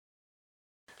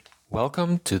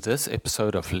Welcome to this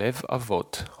episode of Lev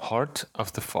Avot, Heart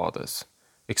of the Fathers.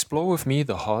 Explore with me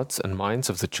the hearts and minds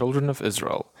of the children of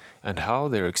Israel and how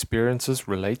their experiences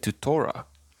relate to Torah.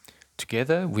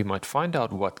 Together, we might find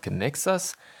out what connects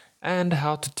us and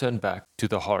how to turn back to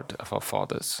the heart of our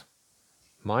fathers.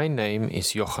 My name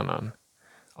is Yochanan.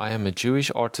 I am a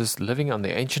Jewish artist living on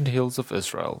the ancient hills of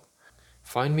Israel.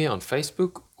 Find me on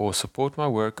Facebook or support my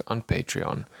work on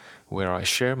Patreon, where I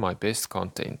share my best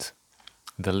content.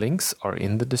 The links are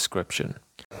in the description.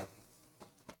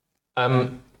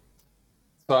 So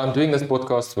I'm doing this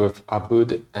podcast with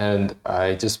Abood, and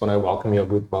I just want to welcome you,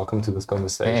 Abood. Welcome to this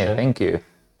conversation. Hey, thank you.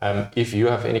 If you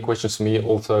have any questions for me,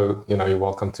 also, you're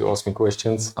welcome to ask me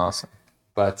questions. Awesome.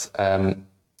 But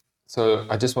so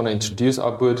I just want to introduce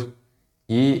Abood.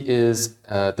 He is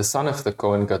the son of the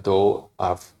Cohen Gadol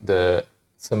of the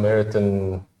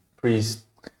Samaritan priest,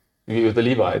 the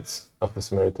Levites of the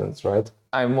Samaritans, right?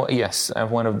 I'm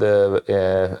one of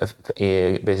the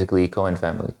basically Cohen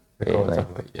family. Cohen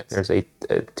family, yes.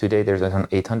 Today there's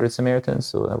 800 Samaritans,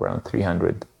 so around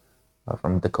 300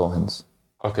 from the Cohens.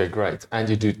 Okay, great. And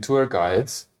you do tour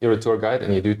guides. You're a tour guide,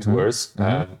 and you do tours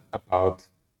about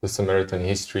the Samaritan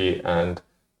history and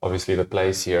obviously the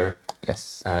place here.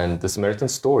 Yes. And the Samaritan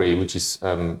story, which is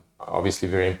obviously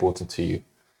very important to you.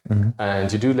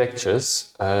 And you do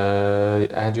lectures,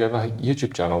 and you have a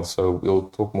YouTube channel. So we'll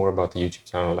talk more about the YouTube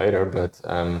channel later. But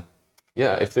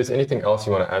if there's anything else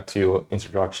you want to add to your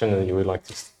introduction and you would like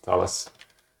to tell us.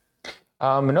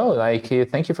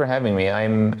 Thank you for having me.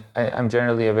 I'm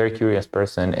generally a very curious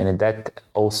person, and that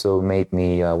also made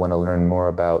me want to learn more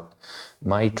about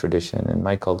my tradition and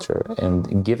my culture.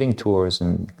 And giving tours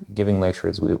and giving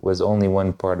lectures was only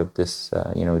one part of this,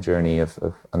 journey of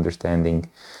understanding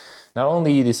not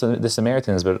only the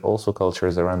Samaritans, but also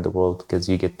cultures around the world, because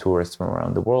you get tourists from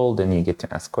around the world and you get to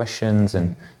ask questions.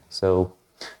 And so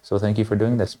thank you for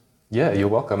doing this. Yeah, you're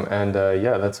welcome. And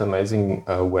that's an amazing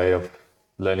way of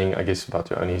learning, I guess, about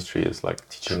your own history, is like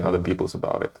teaching other people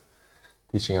about it.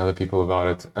 Let's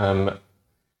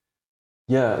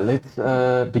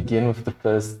begin with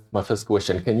my first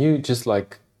question. Can you just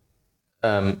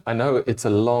I know it's a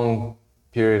long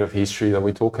period of history that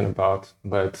we're talking about,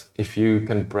 but if you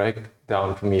can break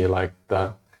down for me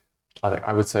the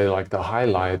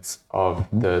highlights of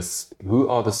this. Who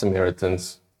are the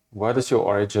Samaritans? What is your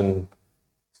origin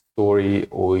story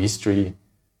or history?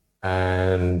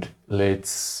 And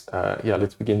let's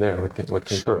begin there. What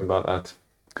can you talk about that?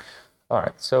 All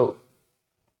right. So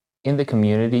in the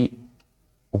community,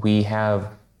 we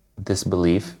have this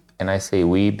belief, and I say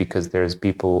we because there's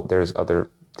other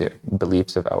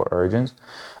beliefs of our origins.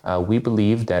 We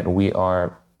believe that we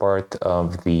are part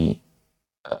of the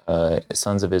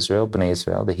sons of Israel, Bnei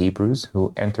Israel, the Hebrews,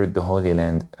 who entered the Holy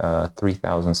Land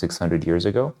 3,600 years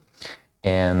ago.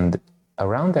 And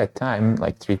around that time,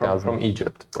 like 3,000... From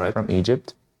Egypt, right? From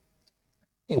Egypt.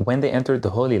 When they entered the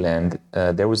Holy Land,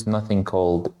 there was nothing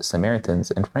called Samaritans.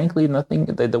 And frankly,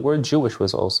 the word Jewish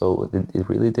was also, it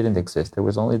really didn't exist. There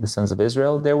was only the sons of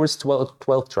Israel. There was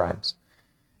 12 tribes.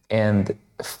 And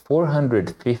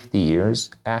 450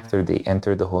 years after they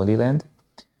entered the Holy Land,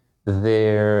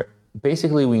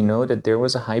 basically we know that there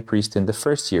was a high priest in the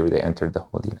first year they entered the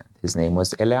Holy Land. His name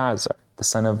was Eleazar, the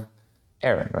son of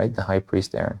Aaron, right? The high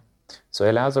priest Aaron. So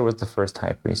Eleazar was the first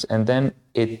high priest. And then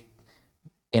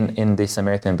in the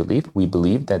Samaritan belief, we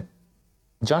believe that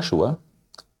Joshua,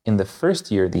 in the first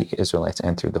year the Israelites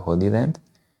entered the Holy Land,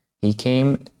 he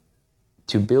came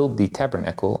to build the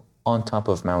tabernacle on top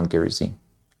of Mount Gerizim.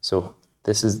 So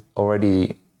this is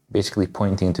already basically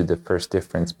pointing to the first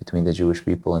difference between the Jewish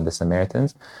people and the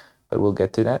Samaritans, but we'll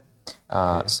get to that.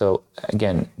 So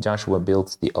again, Joshua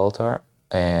built the altar,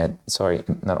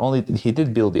 not only he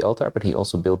did build the altar, but he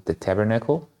also built the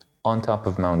tabernacle on top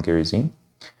of Mount Gerizim.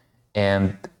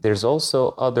 And there's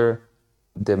also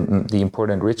the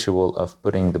important ritual of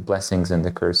putting the blessings and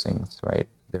the cursings, right?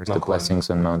 There's the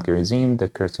blessings on Mount Gerizim, the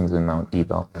cursings on Mount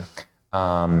Ebal.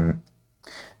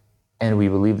 And we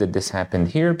believe that this happened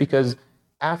here because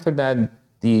after that,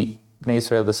 the Bnei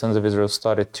Israel, the sons of Israel,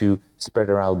 started to spread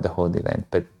around the Holy Land.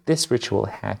 But this ritual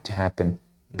had to happen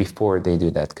before they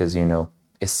do that because,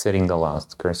 it's setting the laws,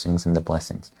 the cursings and the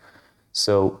blessings.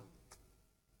 So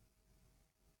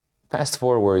fast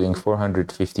forwarding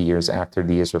 450 years after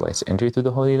the Israelites entered to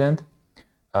the Holy Land,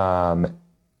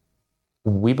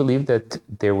 we believe that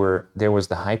there was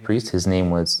the high priest. His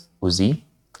name was Uzi.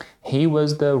 He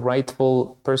was the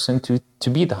rightful person to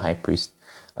be the high priest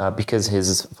because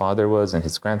his father was and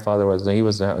his grandfather was. He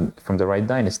was from the right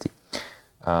dynasty.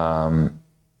 But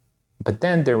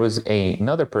then there was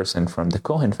another person from the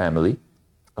Cohen family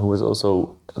who was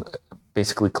also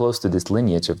basically close to this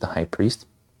lineage of the high priest.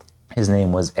 His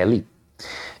name was Eli.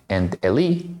 And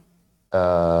Eli,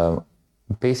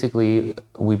 basically,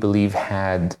 we believe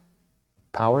had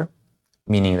power,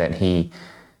 meaning that he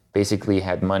basically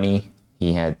had money,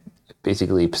 he had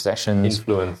basically possessions,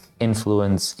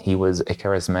 influence. He was a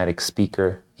charismatic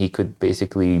speaker. He could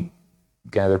basically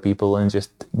gather people and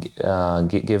just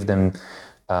give them,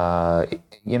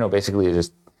 basically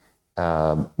just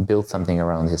build something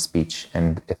around his speech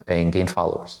and gain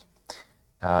followers.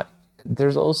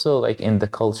 There's also, like, in the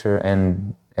culture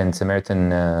and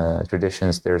Samaritan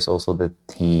traditions, there's also that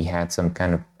he had some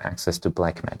kind of access to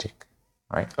black magic,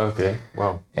 right? Okay,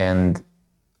 wow. And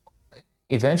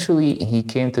eventually he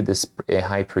came to this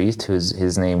high priest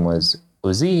his name was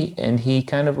Uzi, and he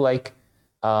kind of like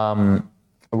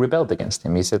rebelled against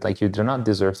him. He said, like, you do not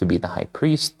deserve to be the high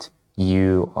priest.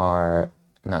 You are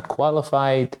not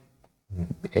qualified.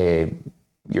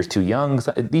 You're too young.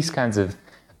 These kinds of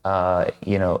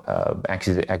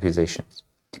accusations.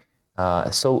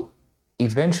 So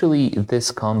eventually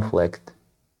this conflict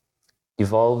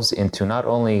evolves into not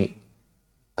only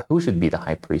who should be the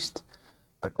high priest,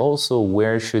 but also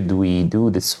where should we do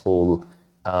this whole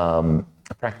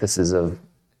practices of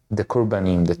the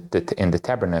kurbanim in the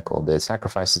tabernacle, the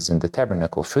sacrifices in the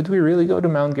tabernacle. Should we really go to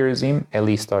Mount Gerizim?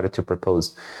 Eli started to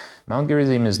propose. Mount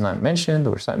Gerizim is not mentioned,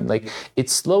 or something like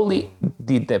it's slowly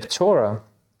the Torah,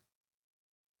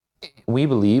 we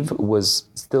believe, was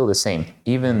still the same,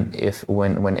 even if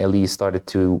when Eli started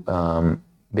to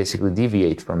basically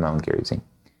deviate from Mount Gerizim.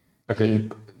 Okay,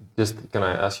 just can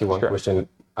I ask you one question?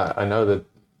 I know that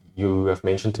you have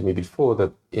mentioned to me before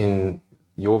that in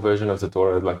your version of the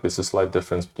Torah, like, there's a slight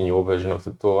difference between your version of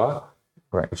the Torah,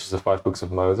 right, which is the 5 books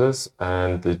of Moses,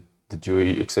 and the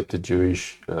accepted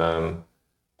Jewish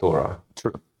Torah.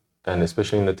 True. And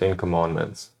especially in the 10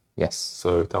 Commandments. Yes.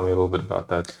 So tell me a little bit about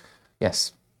that.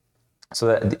 Yes. So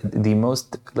that the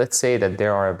most, let's say that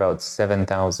there are about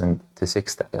 7,000 to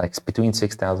 6,000, like between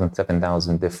 6,000,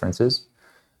 7,000 differences.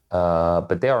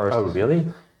 But there are... Oh, really?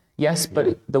 Yes,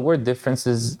 but the word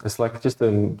differences... It's like just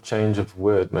a change of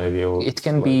word, maybe. Or it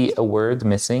can be a word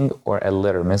missing or a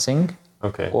letter missing.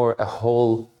 Okay. Or a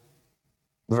whole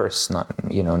verse, not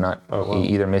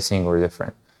either missing or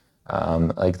different.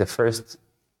 Like the first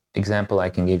example I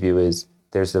can give you is,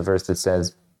 there's the verse that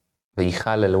says, God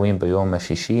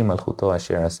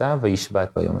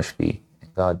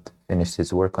finished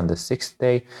his work on the 6th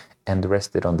day and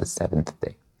rested on the 7th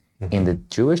day. Mm-hmm. In the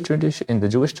Jewish tradition, in the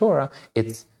Jewish Torah,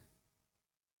 it's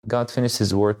God finished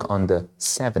his work on the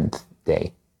 7th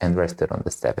day and rested on the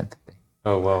 7th day.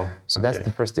 Oh, wow. So that's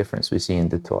the first difference we see in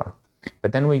the Torah.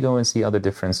 But then we go and see other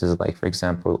differences, like, for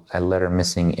example, a letter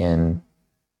missing in,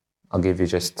 I'll give you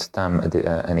just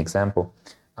an example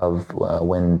of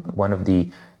when one of the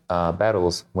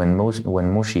battles, when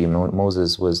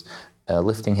Moses was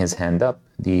lifting his hand up,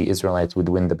 the Israelites would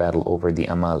win the battle over the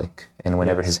Amalek. And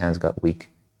whenever his hands got weak,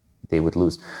 they would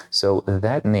lose. So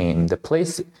that name, the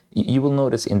place, you will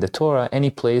notice in the Torah, any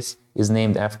place is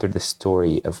named after the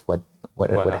story of what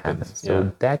happens.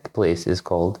 So that place is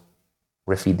called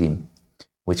Refidim,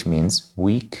 which means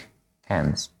weak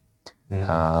hands.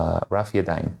 Raf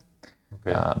Yadayim.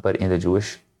 Okay. But in the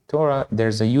Jewish Torah,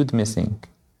 there's a yud missing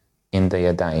in the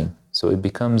Yadayim. So it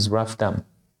becomes Raf Dam.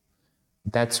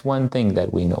 That's one thing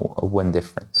that we know of, one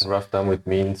difference. And Raf Dam would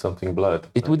mean something blood.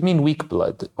 It would mean weak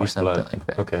blood or something like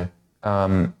that. Okay.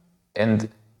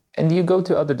 And you go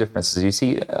to other differences. You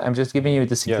see, I'm just giving you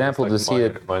this example to see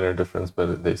that minor difference,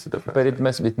 but there's a difference. But it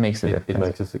makes a difference. It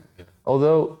makes a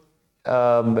Although,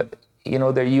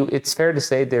 it's fair to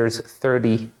say there's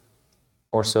 30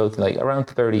 or so, like around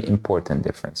 30 important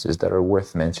differences that are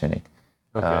worth mentioning.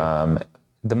 Okay.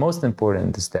 The most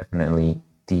important is definitely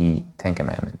the 10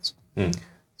 Commandments.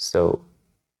 So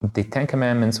the 10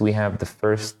 Commandments, we have the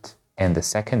first and the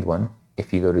second one.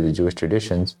 If you go to the Jewish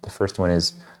traditions, the first one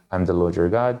is, I'm the Lord your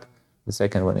God. The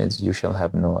second one is, you shall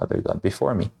have no other God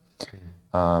before me.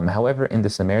 However, in the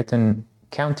Samaritan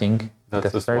counting, the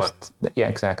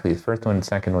first one and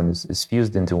second one is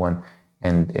fused into one,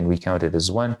 and we count it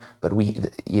as one. But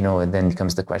and then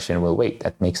comes the question, well, wait,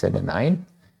 that makes it a 9?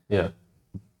 Yeah.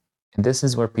 And this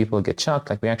is where people get shocked.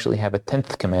 Like, we actually have a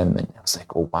 10th commandment. I was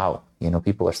like, oh, wow.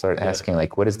 People are started asking,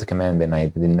 like, what is the commandment I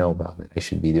didn't know about that I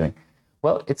should be doing?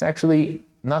 Well, it's actually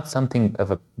not something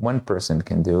of one person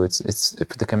can do. It's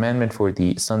the commandment for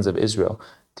the sons of Israel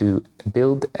to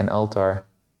build an altar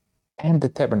and the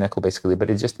tabernacle, basically. But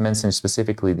it just mentions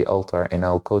specifically the altar. And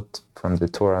I'll quote from the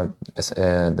Torah,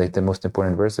 like the most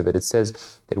important verse of it. It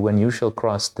says that when you shall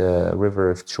cross the river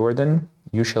of Jordan,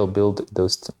 you shall build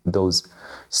those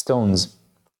stones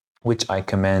which I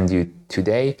command you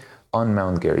today on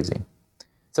Mount Gerizim.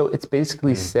 So it's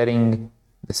basically setting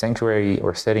the sanctuary,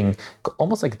 or setting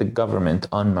almost like the government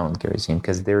on Mount Gerizim,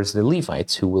 because there's the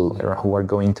Levites who are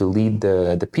going to lead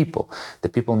the people. The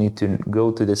people need to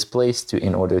go to this place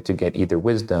in order to get either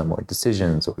wisdom or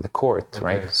decisions or the court,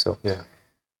 right?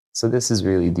 So this is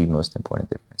really the most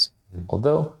important difference.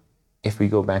 Although, if we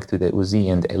go back to the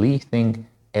Uzi and Eli thing,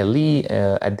 Eli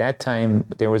at that time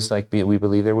there was we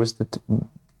believe there was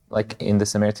like in the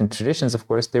Samaritan traditions, of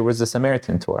course, there was the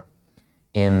Samaritan Torah.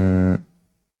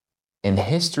 In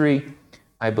history,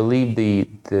 I believe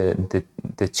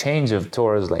the change of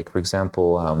Torahs, like for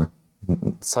example,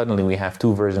 suddenly we have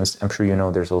two versions. I'm sure you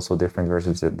know there's also different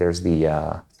versions. There's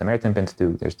the Samaritan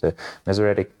Pentateuch, there's the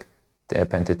Masoretic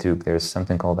Pentateuch, there's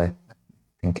something called, I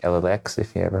think, LLX,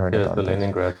 if you ever heard about the that.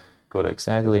 Leningrad Codex.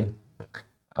 Exactly.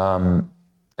 I'm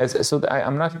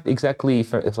not exactly,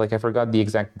 if I forgot the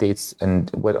exact dates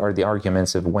and what are the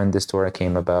arguments of when this Torah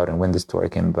came about and when this Torah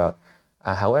came about.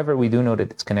 However, we do know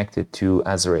that it's connected to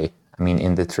Azra. I mean,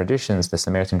 in the traditions, the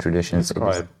Samaritan traditions,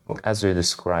 Azra the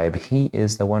scribe, he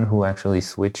is the one who actually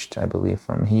switched, I believe,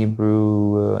 from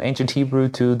Hebrew, ancient Hebrew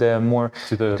to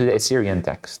the Assyrian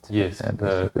text. Yes,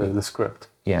 the script.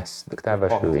 Yes, the Ktav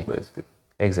Ashuri.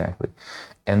 Exactly.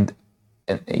 And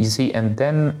you see, and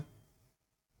then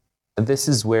this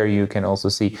is where you can also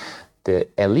see the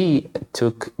Eli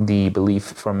took the belief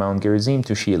from Mount Gerizim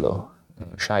to Shiloh.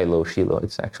 Shiloh.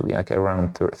 It's actually like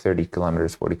around 30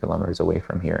 kilometers, 40 kilometers away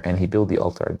from here. And he built the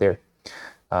altar there.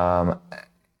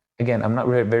 Again, I'm not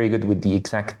very good with the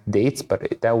exact dates,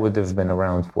 but that would have been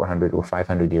around 400 or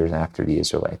 500 years after the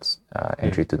Israelites'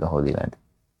 entry to the Holy Land.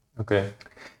 Okay.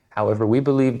 However, we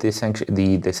believe the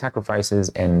sacrifices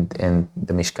and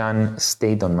the Mishkan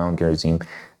stayed on Mount Gerizim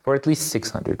for at least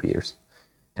 600 years.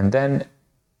 And then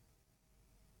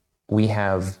we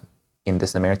have, in the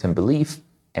Samaritan belief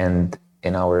and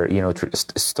in our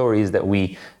stories that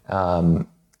we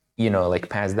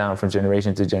pass down from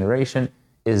generation to generation,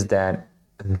 is that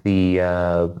the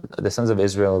sons of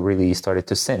Israel really started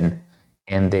to sin,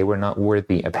 and they were not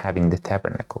worthy of having the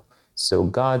tabernacle. So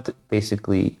God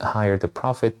basically hired a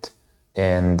prophet,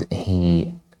 and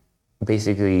he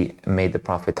basically made the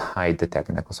prophet hide the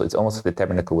tabernacle. So it's almost like the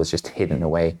tabernacle was just hidden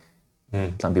away.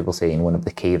 Some people say in one of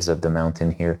the caves of the mountain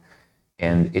here.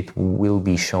 And it will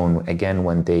be shown again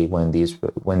when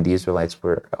the Israelites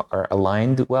are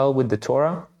aligned well with the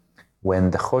Torah.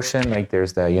 When the Choshen, like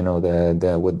there's the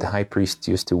what the high priest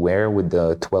used to wear with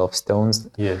the 12 stones.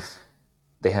 Yes.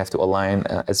 They have to align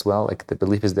as well. Like the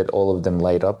belief is that all of them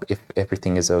light up if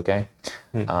everything is okay.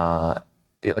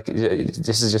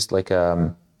 This is just like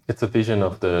it's a vision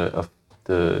of the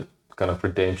kind of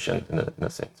redemption in a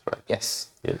sense, right? Yes.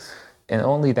 And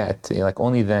only that,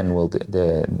 only then will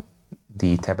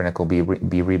the tabernacle be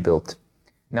rebuilt.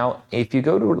 Now, if you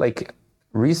go to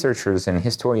researchers and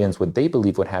historians, what they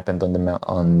believe what happened on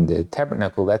the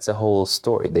tabernacle, that's a whole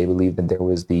story. They believe that there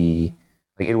was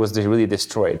it was really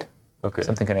destroyed. Okay.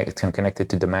 Something connected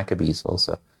to the Maccabees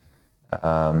also.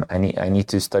 I need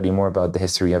to study more about the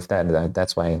history of that.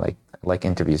 That's why I like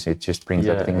interviews. It just brings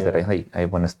up things that I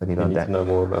want to study about that. You need to know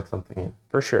more about something.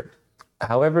 For sure.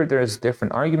 However, there's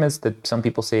different arguments that some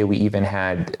people say we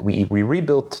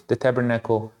rebuilt the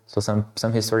tabernacle. So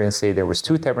some historians say there was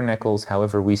two tabernacles.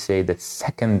 However, we say the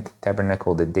second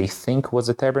tabernacle that they think was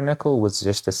a tabernacle was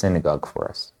just a synagogue for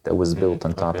us that was built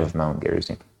on top of Mount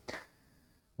Gerizim.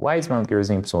 Why is Mount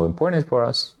Gerizim so important for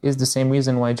us is the same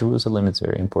reason why Jerusalem is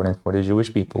very important for the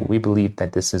Jewish people. We believe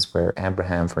that this is where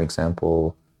Abraham, for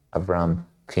example, Avram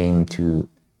came to,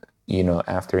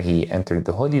 after he entered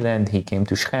the Holy Land, he came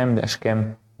to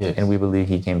Shechem, and we believe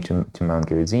he came to Mount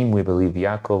Gerizim. We believe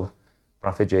Yaakov,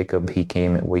 Prophet Jacob, he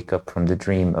wake up from the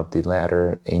dream of the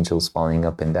ladder, angels falling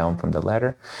up and down from the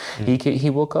ladder. He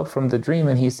woke up from the dream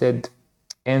and he said,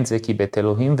 this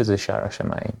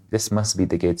must be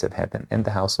the gates of heaven and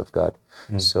the house of God.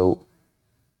 So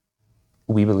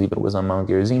we believe it was on Mount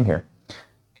Gerizim here.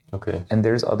 Okay. And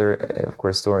there's other, of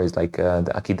course, stories like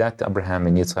the Akidat Abraham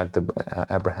and Yitzhak,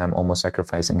 Abraham almost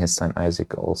sacrificing his son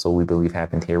Isaac, also we believe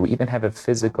happened here. We even have a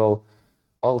physical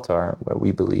altar where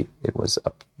we believe it was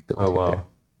up built there.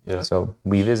 Yeah. So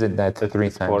we visit that 3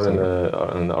 times in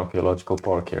the archaeological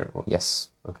park here. Yes.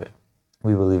 Okay.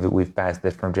 We believe that we've passed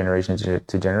it from generation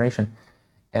to generation.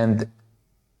 And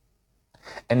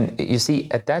you see,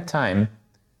 at that time,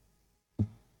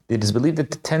 it is believed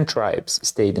that the 10 tribes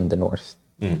stayed in the north.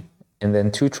 And then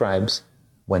 2 tribes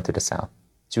went to the south.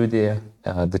 Judah,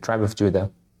 the tribe of Judah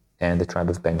and the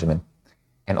tribe of Benjamin.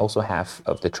 And also half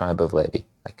of the tribe of Levi,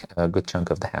 like a good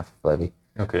chunk of the half of Levi.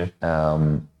 Okay.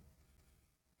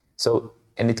 So,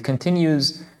 and it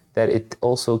continues that it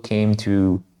also came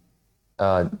to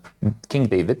King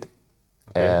David.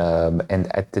 And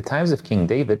at the times of King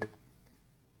David,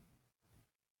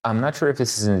 I'm not sure if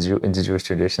this is in the Jewish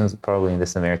traditions, probably in the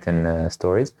Samaritan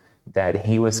stories, that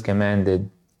he was commanded,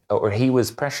 or he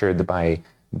was pressured by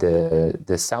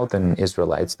the southern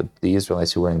Israelites, the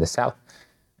Israelites who were in the south,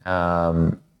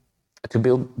 to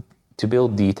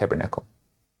build the tabernacle.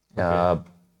 Okay.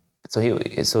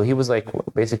 So he was like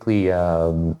basically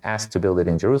asked to build it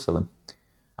in Jerusalem.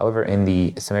 However, in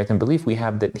the Samaritan belief, we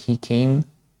have that he came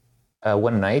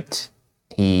one night.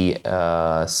 He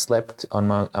slept on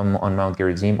Mount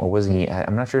Gerizim, or was he?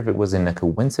 I'm not sure if it was in a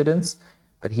coincidence,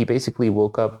 but he basically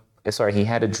woke up. Sorry, he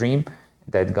had a dream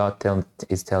that God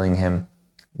is telling him,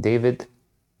 David,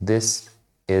 this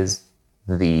is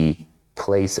the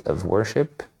place of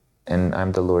worship, and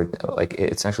I'm the Lord. Like,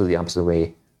 it's actually the opposite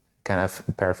way, kind of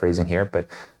paraphrasing here, but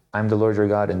I'm the Lord your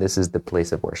God, and this is the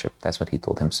place of worship. That's what he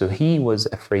told him. So he was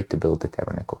afraid to build the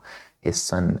tabernacle. His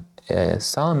son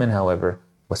Solomon, however,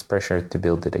 was pressured to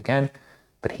build it again,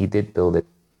 but he did build it.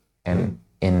 And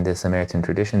in the Samaritan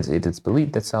traditions, it is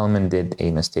believed that Solomon did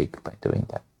a mistake by doing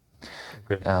that.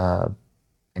 Okay.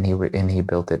 And he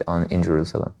built it in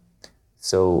Jerusalem.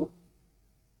 So,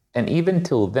 and even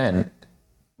till then,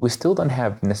 we still don't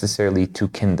have necessarily two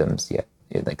kingdoms yet.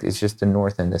 It's just the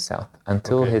north and the south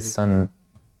until his son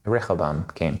Rehoboam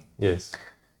came. Yes.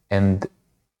 And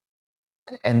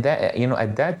that,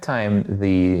 at that time,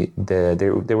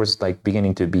 there was like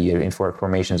beginning to be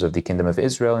formations of the kingdom of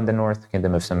Israel in the north,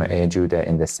 kingdom of Judah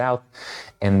in the south,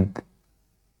 and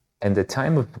the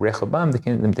time of Rehoboam, the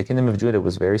kingdom of Judah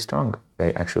was very strong,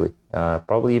 actually,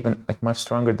 probably even like much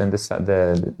stronger than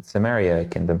the Samaria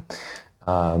kingdom.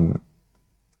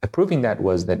 Proving that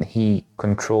was that he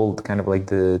controlled kind of like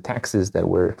the taxes that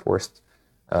were forced,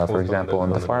 for example,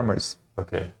 on the farmers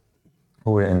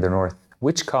who were in the north,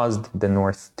 which caused the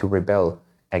north to rebel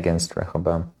against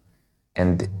Rehoboam.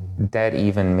 And that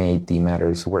even made the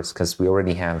matters worse because we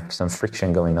already have some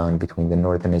friction going on between the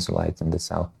northern Israelites and the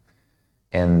south.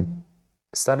 And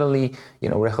suddenly,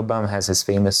 Rehoboam has his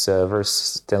famous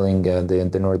verse telling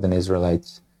the northern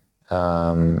Israelites,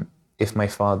 if my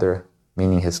father,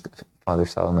 meaning his father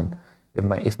Solomon,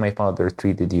 if my father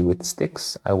treated you with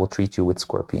sticks, I will treat you with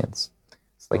scorpions.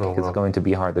 It's like it's going to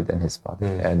be harder than his father,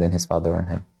 than his father on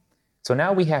him. So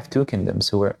now we have two kingdoms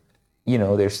who are,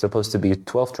 they're supposed to be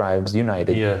 12 tribes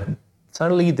united. Yeah.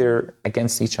 Suddenly they're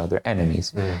against each other,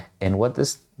 enemies. And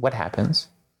what happens?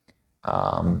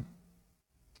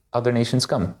 Other nations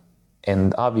come.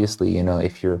 And obviously,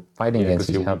 if you're fighting against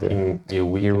each other, you're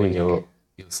weakening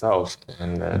yourself.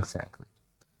 And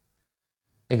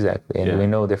Exactly. And we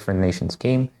know different nations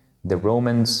came. The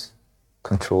Romans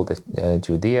controlled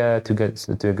Judea to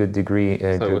a good degree,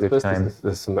 to a good time.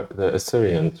 The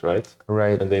Assyrians, right?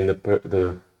 Right. And then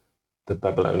the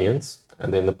Babylonians,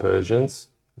 and then the Persians.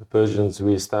 The Persians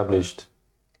reestablished.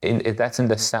 That's in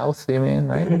the south, you mean,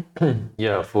 right?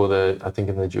 Yeah, I think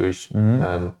in the Jewish,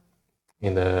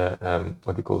 in the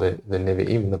what do you call it, the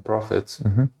Nevi'im, the prophets,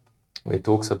 where it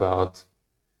talks about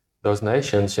those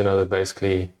nations. That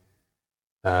basically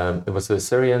it was the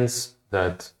Assyrians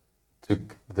that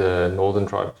took the northern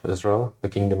tribe of Israel, the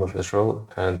kingdom of Israel,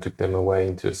 and took them away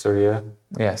into Assyria.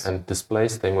 Yes. And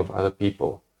displaced them with other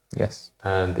people. Yes.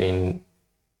 And then,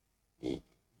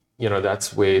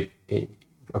 that's where,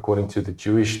 according to the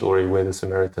Jewish story, where the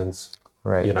Samaritans,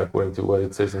 right, according to what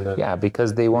it says in the... Yeah,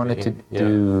 because they wanted to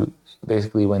do,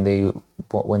 basically when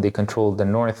they controlled the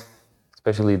north,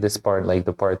 especially this part, like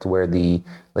the part where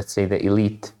let's say the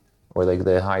elite, or like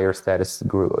the higher status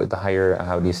group, or the higher,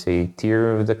 how do you say,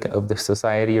 tier of the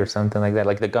society or something like that,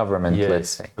 like the government, let's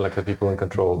say. Like the people in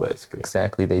control, basically.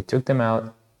 Exactly. They took them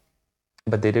out,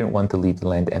 but they didn't want to leave the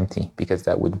land empty because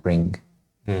that would bring,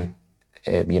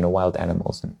 wild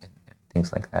animals and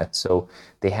things like that. So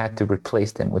they had to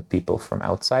replace them with people from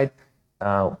outside,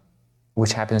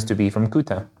 which happens to be from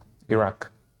Kuta, Iraq.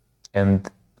 And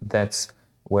that's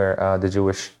where the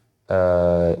Jewish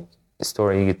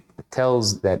story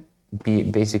tells that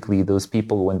basically those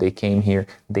people, when they came here,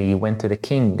 they went to the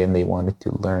king and they wanted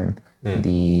to learn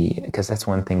because that's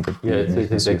one thing that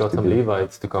they got some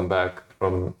Levites to come back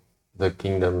from the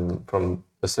kingdom, from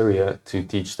Assyria, to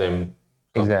teach them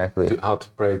exactly how to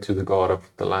pray to the God of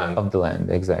the land.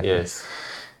 Exactly. Yes.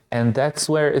 And that's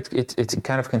where it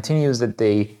kind of continues, that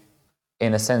they,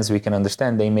 in a sense, we can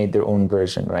understand they made their own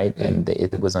version, right? And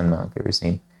it was on Mount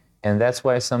Gerizim. And that's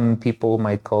why some people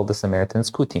might call the Samaritans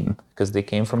Kutim, because they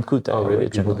came from Kuta. Oh, really?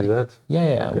 People do that?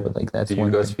 Yeah. Okay. Like that's. Do you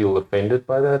guys feel offended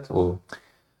by that, or?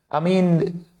 I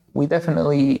mean, we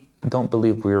definitely don't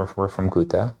believe we're from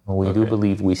Kuta. We do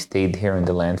believe we stayed here in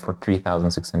the land for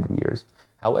 3,600 years.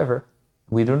 However,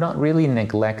 we do not really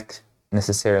neglect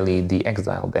necessarily the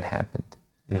exile that happened.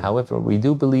 However, we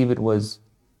do believe it was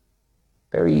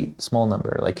very small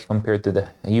number, like compared to the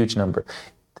huge number.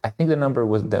 I think the number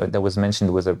was that was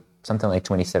mentioned was something like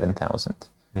 27,000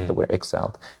 that were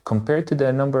exiled. Compared to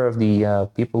the number of the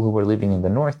people who were living in the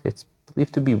north, it's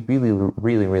believed to be really,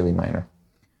 really, really minor.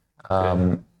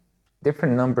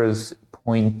 Different numbers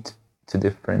point to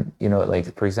different,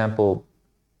 like for example,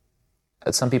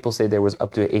 some people say there were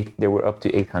up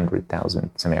to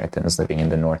 800,000 Samaritans living in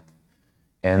the north,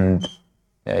 and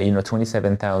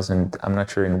 27,000. I'm not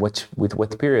sure with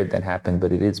what period that happened,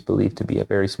 but it is believed to be a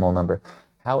very small number.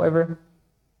 However,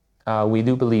 we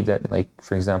do believe that, like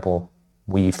for example,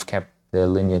 we've kept the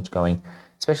lineage going,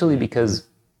 especially because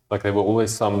like there were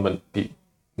always some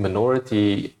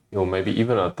minority, or maybe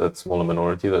even that smaller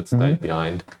minority that stayed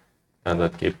behind and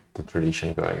that kept the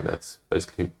tradition going. That's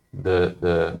basically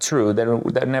the true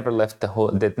that never left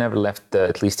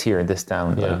at least here in this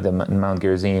town, like the Mount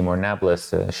Gerizim or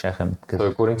Nablus, Shechem. So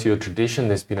according to your tradition,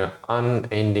 there's been an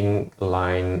unending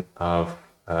line of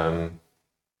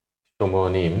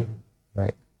Shomonim,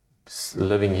 right,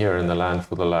 living here in the land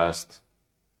for the last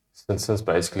since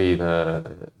basically the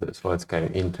Israelites came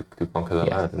in to conquer the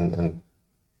land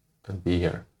and be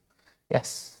here.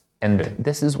 Yes, and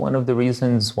this is one of the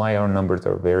reasons why our numbers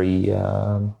are very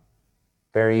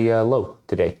low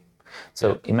today.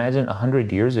 So imagine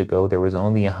 100 years ago, there was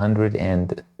only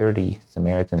 130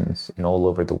 Samaritans in all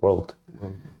over the world.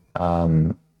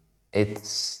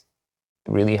 It's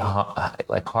really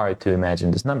hard to imagine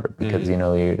this number because,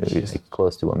 you're like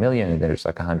close to 1 million and there's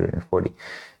like 140.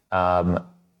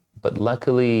 But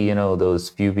luckily, those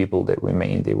few people that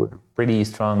remained, they were pretty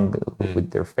strong with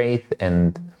their faith,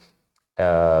 and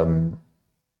even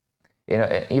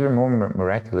more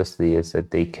miraculously is that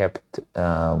they kept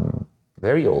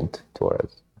very old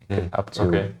Torahs, up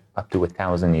to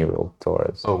 1,000-year-old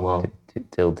Torahs. Oh wow!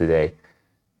 Till today,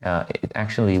 it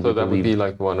actually. So that would be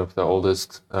like one of the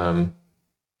oldest.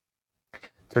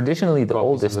 Traditionally, the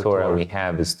oldest Torah we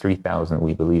have is 3,000.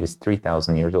 We believe is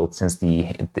 3,000 years old since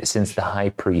the high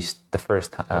priest, the third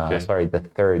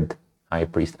high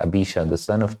priest, Abisha, the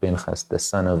son of Pinchas, the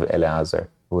son of Eleazar,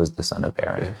 who was the son of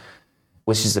Aaron,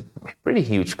 which is a pretty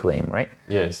huge claim, right?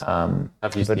 Yes.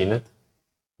 Have you seen it?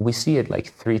 We see it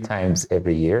like 3 times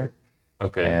every year.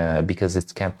 Okay. Because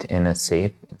it's kept in a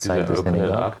safe inside the synagogue. Open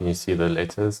it up and you see the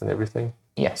letters and everything?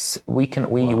 Yes, we can.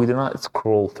 We do not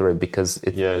scroll through it because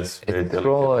it's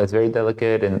very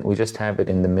delicate, and we just have it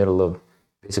in the middle of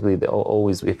basically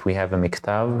always. If we have a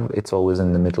miktav, it's always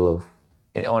in the middle of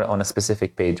on a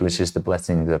specific page, which is the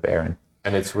blessings of Aaron.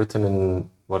 And it's written in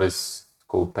what is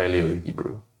called Paleo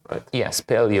Hebrew, right? Yes,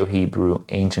 Paleo Hebrew,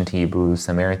 ancient Hebrew,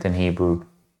 Samaritan Hebrew.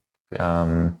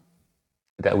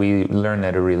 That we learn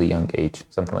at a really young age,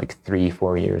 something like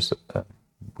 3-4 years.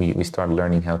 We start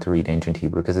learning how to read ancient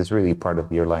Hebrew because it's really part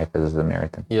of your life as a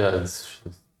Samaritan. Yeah, it's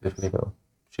definitely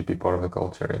should be part of the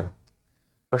culture. Yeah,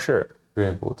 for sure. Very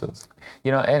important.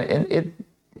 And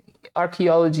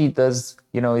archaeology does.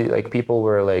 Like people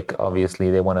were like, obviously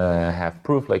they want to have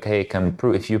proof. Like, hey, can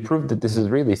prove if you prove that this is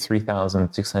really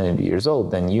 3,600 years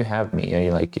old, then you have me.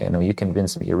 You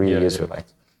convince me you're really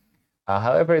Israelite.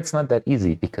 However, it's not that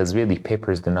easy because really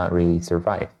papers do not really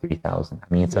survive 3,000. I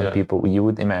mean, some people you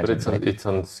would imagine. But it's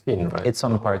on skin, right? It's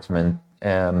on parchment,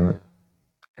 and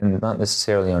not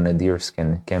necessarily on a deer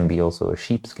skin. It can be also a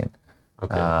sheep skin.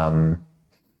 Okay.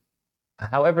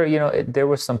 However, there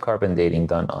was some carbon dating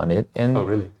done on it. And oh,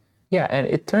 really? Yeah, and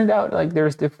it turned out like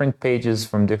there's different pages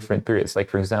from different periods. Like,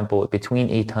 for example, between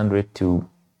 800 to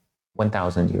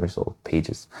 1,000 years old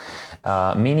pages,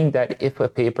 meaning that if a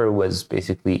paper was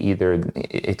basically either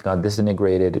it got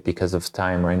disintegrated because of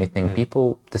time or anything,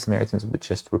 the Samaritans would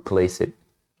just replace it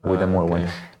with a more one.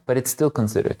 But it's still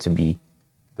considered to be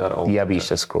that old, the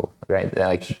Abisha scroll, right?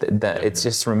 Like it's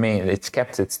just remained, it's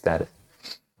kept its status.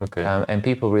 Okay. And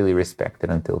people really respect it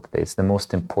until today. It's the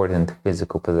most important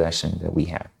physical possession that we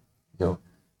have. Yeah.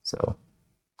 So.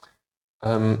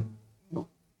 I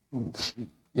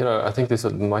think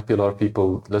there might be a lot of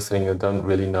people listening that don't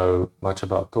really know much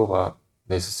about Torah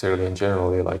necessarily in general.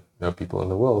 They're like, people in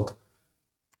the world.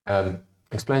 Can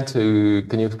you explain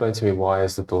to me why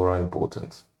is the Torah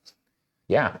important?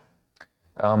 Yeah.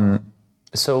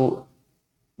 So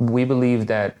we believe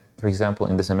that, for example,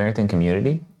 in the Samaritan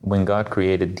community, when God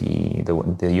created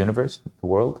the universe, the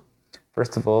world,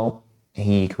 first of all,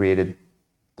 he created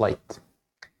light.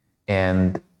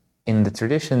 And in the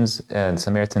traditions and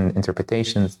Samaritan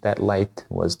interpretations, that light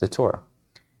was the Torah.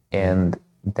 And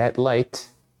that light,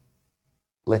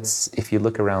 if you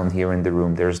look around here in the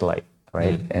room, there's light,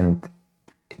 right? And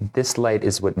this light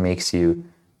is what makes you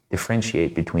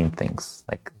differentiate between things,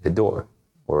 like the door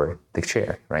or the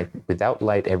chair, right? Without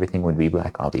light, everything would be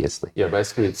black, obviously. Yeah,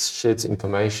 basically it sheds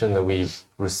information that we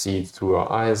receive through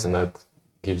our eyes, and that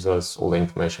gives us all the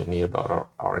information we need about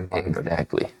our environment.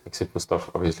 Exactly. Except for stuff,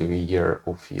 obviously, we hear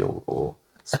or feel or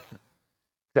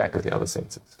Exactly. the other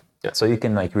senses. Yeah. So you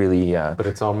can like really But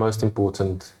it's our most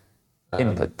important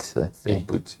input, let's say.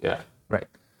 input. Yeah. Right.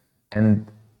 And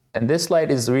this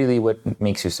light is really what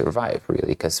makes you survive,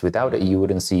 really, because without it, you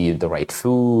wouldn't see the right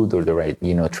food or the right,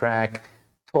 track.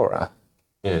 Torah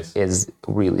Yes. is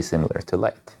really similar to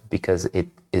light because it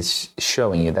is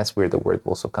showing you. That's where the word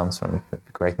also comes from.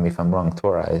 Correct me if I'm wrong.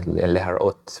 Torah,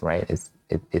 leharot, right?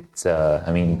 It's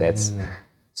I mean, that's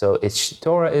so.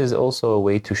 Torah is also a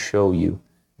way to show you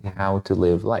how to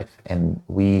live life, and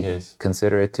we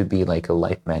consider it to be like a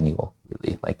life manual.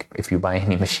 Really, like if you buy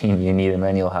any machine, you need a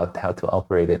manual how to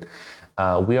operate it.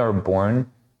 We are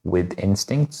born with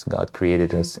instincts. God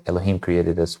created us, Elohim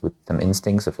created us with some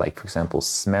instincts of, like, for example,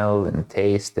 smell and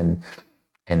taste and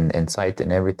sight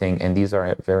and everything. And these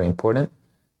are very important.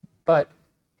 But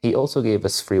he also gave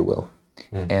us free will.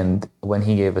 And when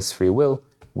he gave us free will,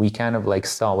 we kind of like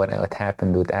saw what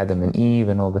happened with Adam and Eve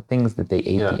and all the things that they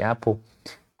ate the apple.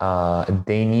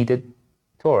 They needed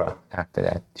Torah after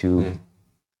that to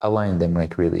align them,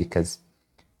 like, really, because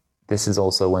this is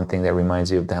also one thing that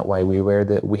reminds you of that why we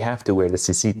have to wear the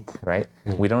tzitzit, right?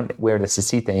 We don't wear the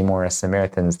tzitzit anymore as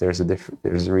Samaritans. There's a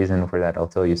reason for that. I'll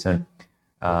tell you soon.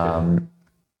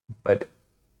 But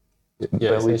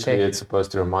essentially, it's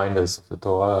supposed to remind us of the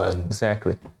Torah and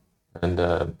exactly. And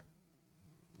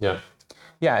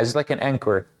it's like an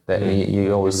anchor that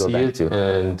you always go back to,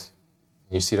 and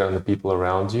you see it on the people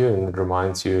around you, and it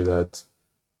reminds you that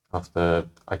of the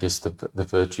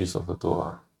virtues of the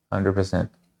Torah. 100%.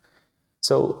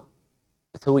 So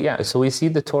we see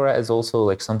the Torah as also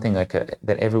like something like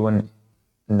that everyone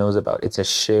knows about. It's a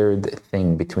shared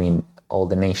thing between all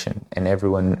the nation, and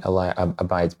everyone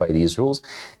abides by these rules.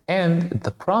 And the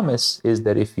promise is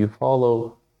that if you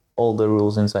follow all the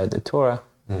rules inside the Torah,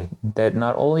 that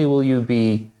not only will you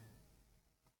be,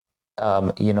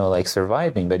 like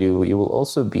surviving, but you will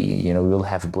also be, you will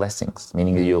have blessings,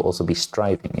 meaning that you'll also be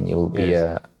striving, and you will be,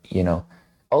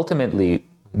 ultimately,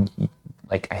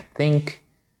 like, I think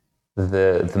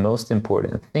the most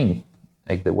important thing,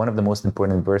 like one of the most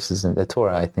important verses in the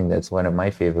Torah, I think that's one of my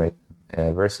favorite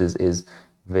verses, is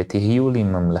V'tihiyu li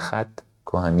mamlechat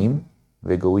kohanim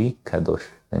v'goi kadosh,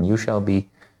 and you shall be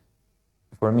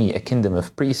for me a kingdom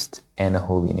of priests and a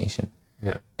holy nation.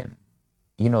 Yeah. And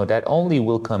that only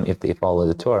will come if they follow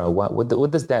the Torah.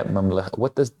 What does that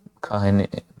what does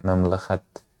mamlechat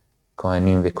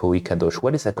kohanim v'goi kadosh?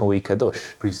 What is a goi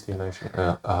kadosh? Priestly nation,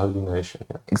 a holy nation.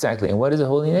 Yeah. Exactly. And what is a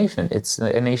holy nation? It's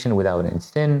a nation without any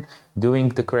sin, doing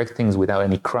the correct things without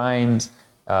any crimes,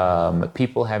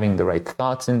 people having the right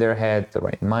thoughts in their head, the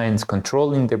right minds,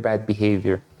 controlling their bad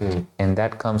behavior. And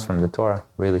that comes from the Torah,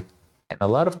 really. And a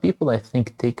lot of people, I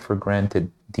think, take for granted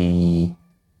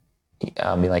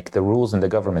like the rules in the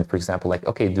government, for example, like,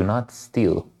 okay, do not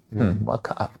steal. Well,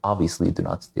 obviously do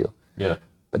not steal. Yeah.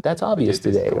 But that's obvious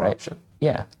today, right?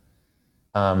 Yeah.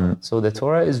 So the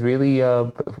Torah is really,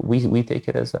 we take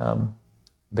it as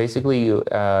basically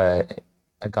a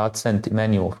God-sent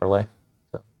manual for life.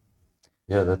 So.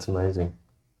 Yeah, that's amazing.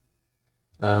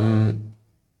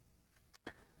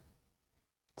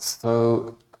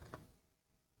 So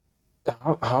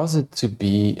how does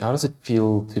it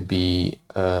feel to be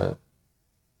a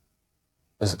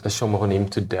Shomronim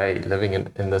today, living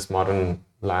in this modern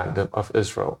land of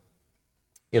Israel?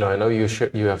 I know you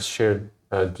have shared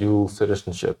dual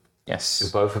citizenship. Yes.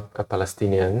 You're both a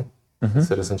Palestinian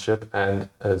citizenship and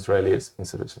Israeli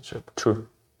citizenship. True.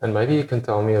 And maybe you can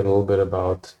tell me a little bit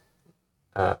about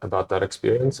that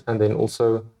experience, and then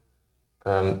also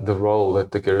the role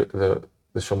that the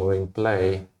Shomronim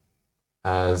play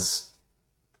as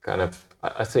kind of,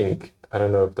 I think, I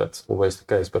don't know if that's always the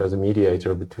case, but as a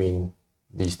mediator between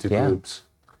these two groups.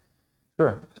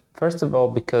 Sure. First of all,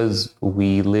 because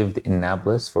we lived in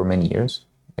Nablus for many years,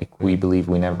 like we believe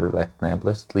we never left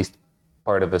Nablus, at least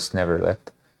part of us never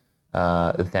left,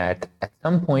 that at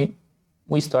some point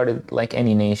we started, like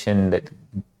any nation that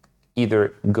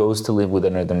either goes to live with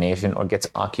another nation or gets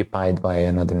occupied by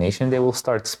another nation, they will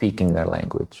start speaking their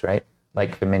language, right?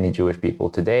 Like for many Jewish people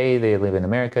today, they live in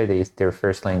America, their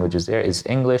first language is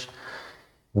English.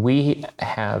 We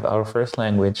have our first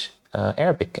language,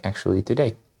 Arabic, actually,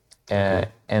 today.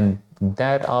 And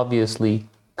that obviously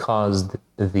caused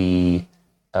it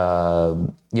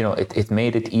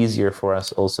made it easier for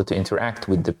us also to interact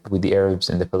with the Arabs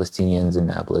and the Palestinians in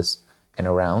Nablus and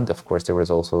around. Of course, there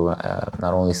was also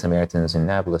not only Samaritans in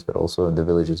Nablus, but also the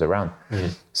villages around.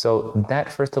 So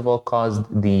that, first of all, caused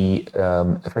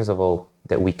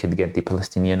that we could get the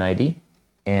Palestinian ID.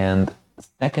 And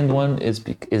second one is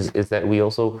that we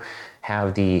also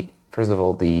have first of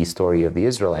all, the story of the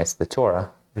Israelites, the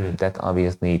Torah, that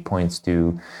obviously points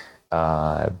to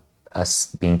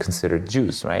us being considered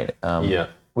Jews, right?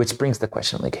 Which brings the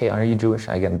question, like, hey, are you Jewish?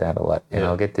 I get that a lot, and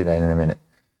I'll get to that in a minute.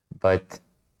 But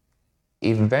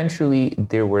eventually,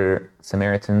 there were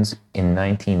Samaritans in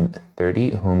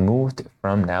 1930 who moved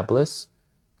from Nablus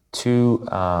to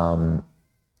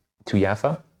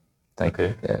Jaffa,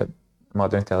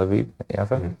 modern Tel Aviv,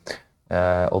 Jaffa.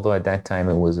 Although at that time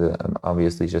it was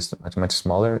obviously just much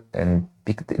smaller, and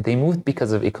they moved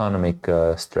because of economic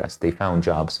stress. They found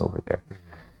jobs over there,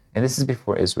 and this is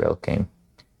before Israel came.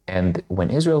 And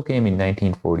when Israel came in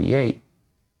 1948,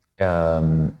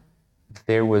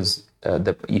 there was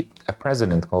a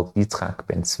president called Yitzhak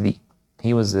ben Tzvi.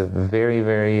 He was a very,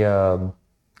 very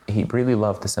he really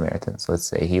loved the Samaritans. Let's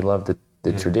say he loved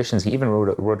the traditions. He even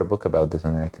wrote a book about the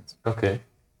Samaritans.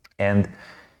 And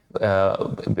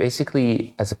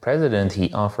basically, as a president,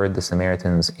 he offered the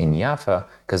Samaritans in Jaffa,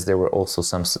 because there were also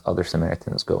some other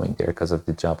Samaritans going there because of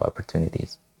the job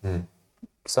opportunities.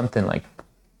 Something like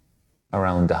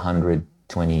around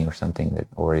 120 or something that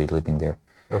already living there.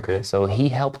 So he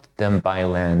helped them buy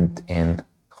land in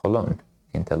Holon,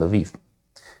 in Tel Aviv.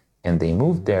 And they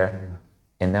moved there,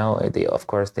 and now of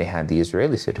course they had the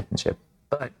Israeli citizenship,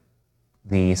 but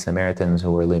the Samaritans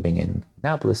who were living in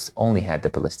Nablus only had the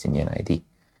Palestinian ID.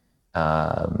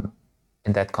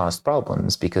 And that caused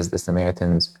problems because the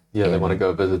Samaritans... they want to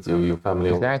go visit your family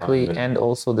exactly, all the time. And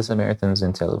also the Samaritans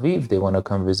in Tel Aviv, they want to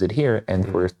come visit here. And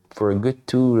for a good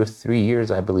 2 or 3 years,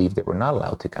 I believe, they were not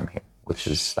allowed to come here, which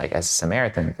is like, as a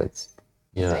Samaritan, that's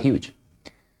huge.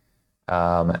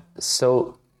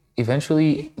 So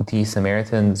eventually the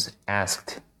Samaritans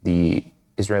asked the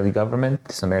Israeli government,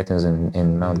 the Samaritans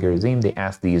in Mount Gerizim, they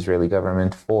asked the Israeli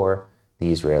government for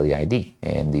the Israeli ID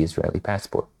and the Israeli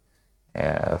passport.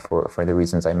 For the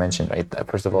reasons I mentioned, right?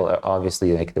 First of all,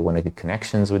 obviously, like, they wanted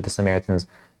connections with the Samaritans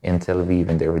in Tel Aviv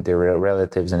and their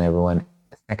relatives and everyone.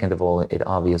 Second of all, it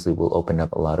obviously will open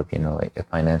up a lot of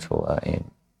financial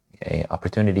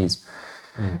opportunities,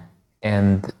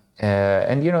 and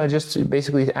just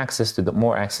basically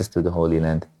more access to the Holy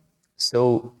Land.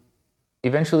 So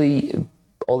eventually,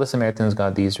 all the Samaritans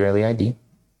got the Israeli ID,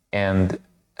 and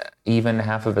even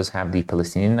half of us have the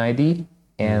Palestinian ID,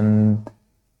 and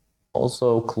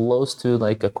also close to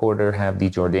like a quarter have the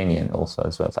Jordanian also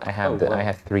as well. So I have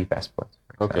 3 passports.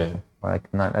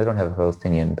 I don't have a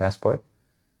Palestinian passport,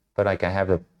 but like I have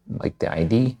the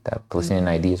ID, the Palestinian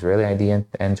ID, Israeli ID,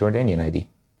 and Jordanian ID.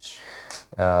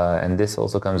 And this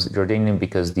also comes Jordanian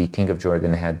because the king of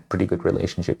Jordan had pretty good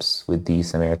relationships with the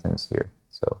Samaritans here.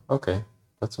 So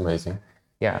that's amazing.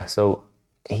 Yeah, so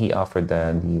he offered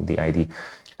the ID.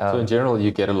 So in general,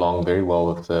 you get along very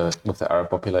well with the Arab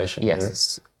population.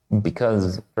 Yes,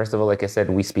 because first of all, like I said,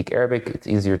 we speak Arabic. It's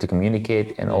easier to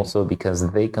communicate, and also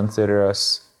because they consider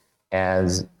us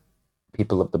as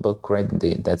people of the book, right?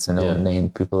 That's a known name,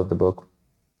 people of the book.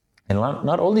 And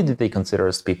not only did they consider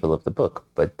us people of the book,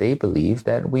 but they believe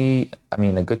that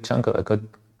a good chunk of good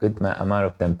amount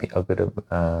of them, is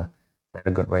that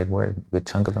a good right word? Good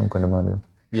chunk of them, good amount of them.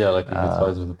 Yeah, like a good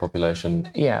size of the population.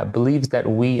 Yeah, believes that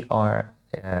we are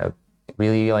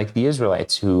really like the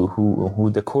Israelites who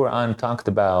the Quran talked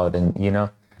about, and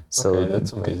so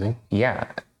that's amazing. Yeah.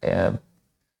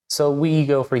 So we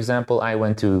go, for example, I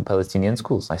went to Palestinian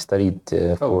schools. I studied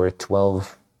for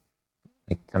 12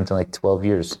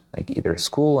 years, like either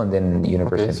school and then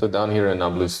university. Okay, so down here in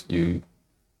Nablus, you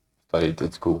studied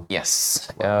at school? Yes.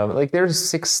 There's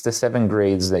 6 to 7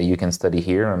 grades that you can study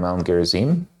here on Mount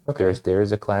Gerizim. There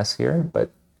is a class here, but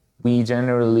we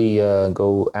generally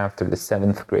go after the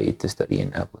 7th grade to study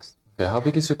in Nablus. Okay, how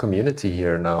big is your community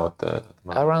here now at the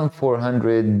Mount? Around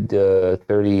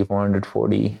 430,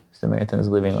 440 Samaritans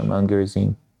living on Mount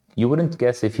Gerizim. You wouldn't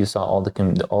guess if you saw all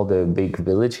the big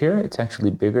village here. It's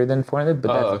actually bigger than 400,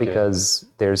 but that's because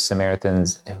there's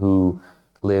Samaritans who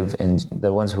live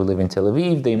the ones who live in Tel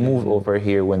Aviv, they move over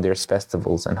here when there's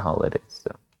festivals and holidays.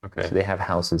 So they have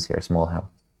houses here, small house.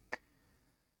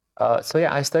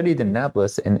 I studied in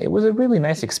Nablus, and it was a really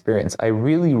nice experience. I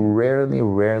really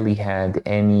rarely had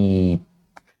any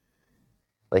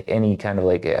kind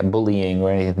of bullying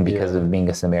or anything because of being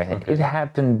a Samaritan. It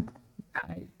happened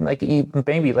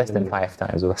maybe less than 5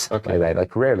 times or something like that.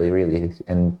 Like rarely, really.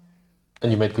 And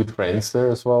you made good friends there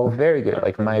as well? Very good.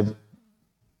 Like my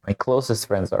closest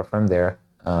friends are from there.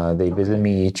 They visit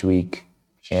me each week,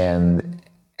 and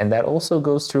And that also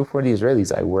goes true for the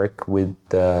Israelis. I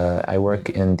work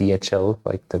in DHL,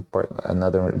 like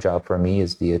another job for me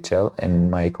is DHL, and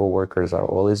my coworkers are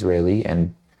all Israeli,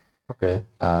 and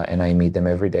I meet them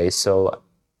every day. So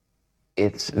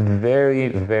it's very,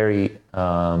 very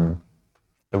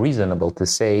reasonable to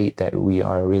say that we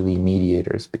are really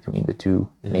mediators between the two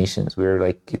nations. We're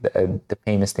like the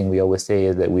famous thing we always say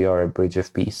is that we are a bridge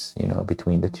of peace,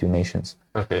 between the two nations.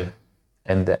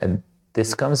 And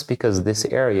this comes because this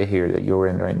area here that you're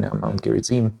in right now, Mount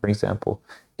Gerizim, for example,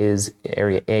 is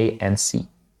area A and C.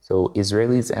 So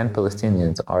Israelis and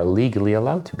Palestinians are legally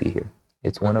allowed to be here.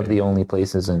 It's one of the only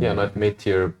places in... Yeah, and I've met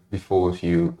here before with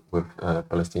you, with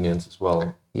Palestinians as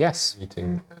well. Yes.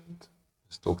 Meeting and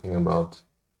just talking about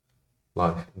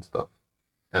life and stuff.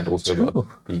 And also about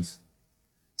peace.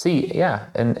 See, yeah,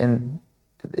 and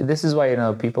this is why,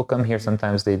 people come here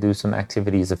sometimes, they do some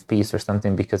activities of peace or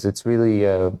something, because it's really,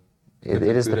 it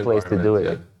is the place to do it.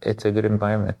 Yeah. It's a good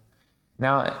environment.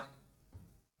 Now,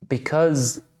 because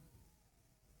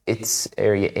it's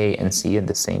area A and C at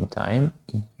the same time,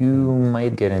 you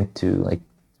might get into like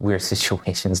weird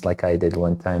situations like I did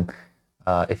one time.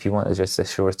 If you want just a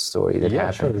short story that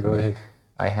happened. Sure, go ahead.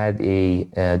 I had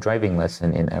a driving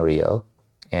lesson in Ariel,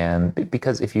 and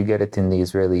because if you get it in the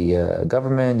Israeli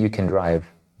government, you can drive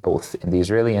both in the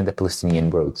Israeli and the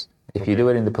Palestinian roads. If you do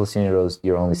it in the Palestinian roads,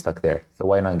 you're only stuck there. So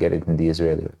why not get it in the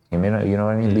Israeli roads? You know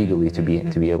what I mean? Legally to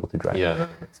be able to drive. Yeah, that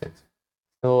makes sense.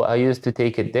 So I used to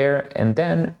take it there, and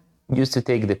then used to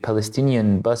take the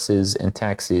Palestinian buses and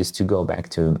taxis to go back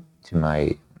to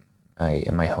my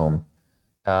home.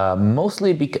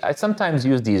 Mostly because I sometimes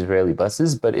use the Israeli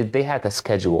buses, but they had a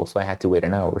schedule, so I had to wait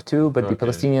an hour or two. But the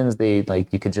Palestinians,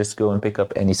 you could just go and pick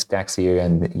up any taxi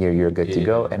and you're good to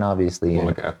go. And obviously, more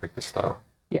like African style.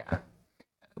 Yeah,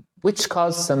 which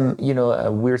caused some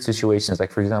weird situations.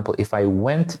 Like for example, if I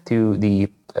went to the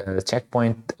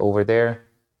checkpoint over there,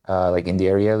 like in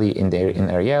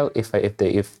Ariel,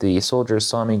 if the soldiers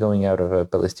saw me going out of a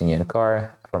Palestinian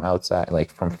car from outside,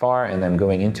 like from far, and then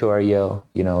going into Ariel,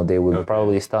 they would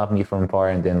probably stop me from far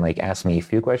and then like ask me a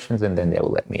few questions, and then they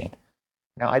will let me in.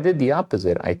 Now I did the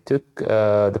opposite. I took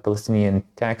the Palestinian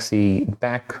taxi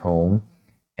back home,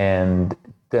 and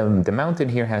the mountain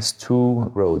here has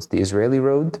two roads: the Israeli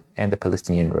road and the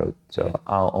Palestinian road. So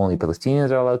only Palestinians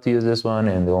are allowed to use this one,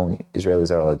 and the only Israelis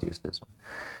are allowed to use this one.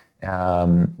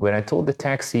 When I told the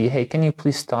taxi, hey, can you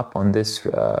please stop on this,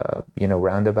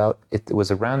 roundabout? It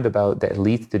was a roundabout that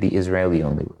leads to the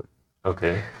Israeli-only road.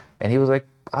 Okay. And he was like,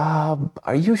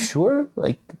 are you sure?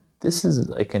 Like, this is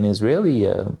like an Israeli,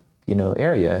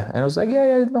 area. And I was like,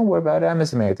 yeah, don't worry about it. I'm a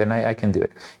Samaritan. I can do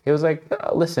it. He was like,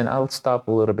 listen, I'll stop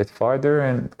a little bit farther,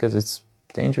 and because it's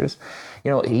dangerous.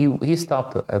 He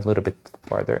stopped a little bit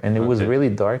farther, and it was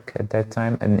really dark at that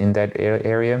time, and in that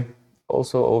area.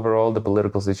 Also, overall, the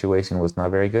political situation was not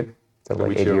very good. So,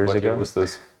 like 8 years ago, was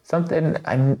this? Something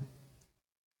I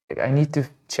need to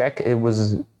check. I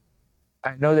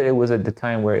know that it was at the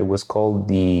time where it was called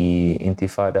the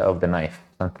Intifada of the Knife,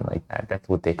 something like that. That's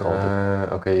what they called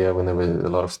it. Okay, yeah, when there were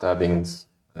a lot of stabbings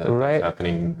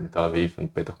happening in Tel Aviv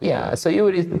and Petah Tikva. Yeah, so you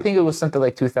would think it was something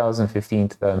like 2015,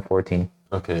 2014.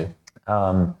 Okay.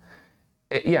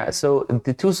 So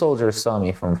the two soldiers saw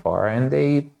me from far, and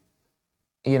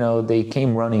they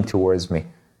came running towards me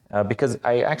because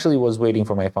I actually was waiting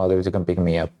for my father to come pick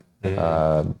me up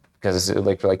because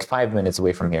it's like 5 minutes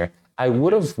away from here. I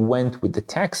would have went with the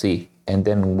taxi and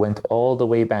then went all the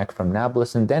way back from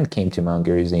Nablus and then came to Mount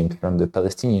Gerizim from the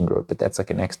Palestinian road, but that's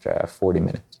like an extra 40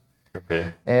 minutes.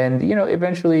 Okay. And,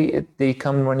 eventually they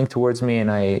come running towards me, and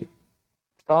I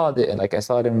saw them,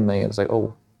 and I was like,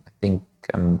 oh, I think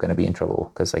I'm going to be in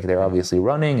trouble, because like they're obviously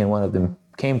running, and one of them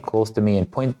came close to me and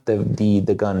pointed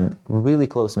the gun really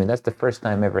close to me. That's the first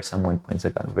time ever someone points a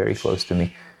gun very close to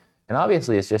me. And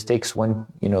obviously it just takes one,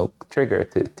 trigger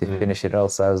to finish it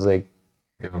else. So I was like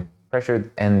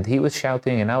pressured, and he was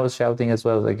shouting and I was shouting as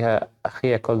well. I was like,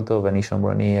 "Akhi, akol tov, ani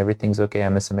shomroni, everything's okay,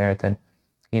 I'm a Samaritan."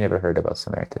 He never heard about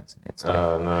Samaritans. It's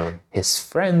no. His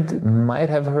friend might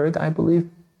have heard, I believe.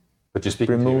 But you speak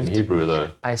in Hebrew though.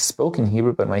 I spoke in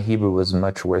Hebrew, but my Hebrew was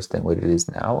much worse than what it is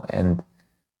now.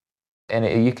 And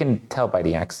you can tell by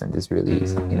the accent. It's really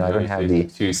easy. I don't have the...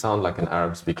 You sound like an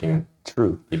Arab speaking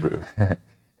Hebrew.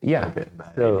 Yeah. Okay,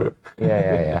 so,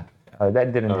 yeah.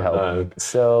 That didn't help. No.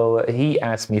 So he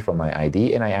asked me for my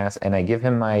ID, and I give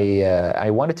him my... I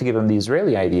wanted to give him the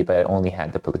Israeli ID, but I only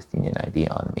had the Palestinian ID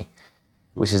on me,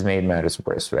 which has made matters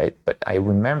worse, right? But I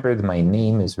remembered my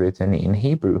name is written in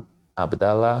Hebrew,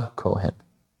 Abdallah Cohen.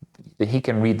 He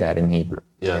can read that in Hebrew.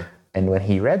 Yeah. And when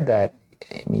he read that,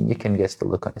 I mean, you can guess the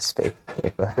look on his face.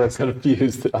 That's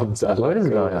confused. What is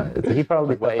going on? He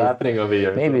probably What's thought happening over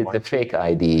here? maybe it's a fake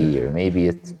ID, or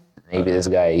maybe this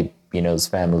guy, his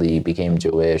family became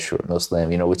Jewish or Muslim.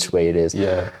 Which way it is.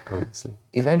 Yeah, obviously.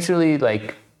 Eventually,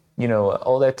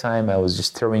 all that time I was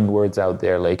just throwing words out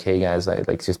there like, hey guys,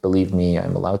 just believe me,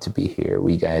 I'm allowed to be here.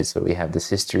 We have this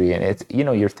history, and it's,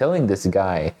 you're telling this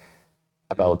guy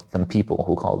about some people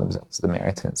who call themselves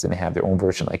Samaritans and they have their own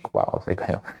version. Like, wow,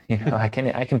 I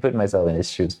can put myself in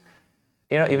his shoes.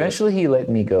 Eventually he let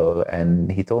me go and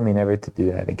he told me never to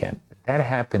do that again. That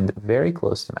happened very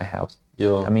close to my house.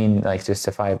 Yeah. I mean, just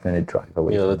a 5-minute drive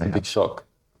away. Yeah, from that's my a big house. shock.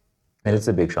 And it's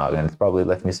a big shock, and it's probably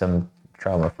left me some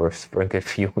trauma for a good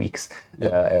few weeks.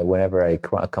 Whenever I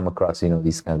come across,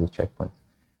 these kinds of checkpoints.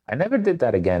 I never did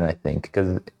that again, I think,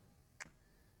 because,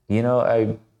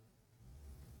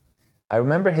 I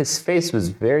remember his face was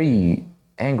very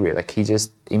angry. Like, he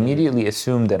just immediately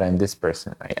assumed that I'm this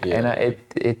person. And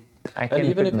and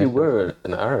even if you were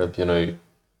an Arab, why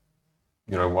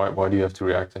do you have to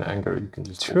react in anger? You can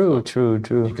just True.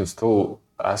 You can still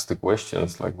ask the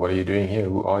questions like, "What are you doing here?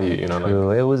 Who are you?"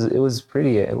 True. It was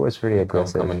pretty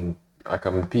aggressive. I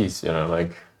come in peace.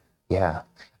 Yeah.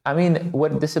 I mean,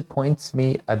 what disappoints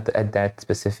me at that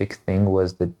specific thing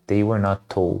was that they were not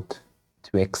told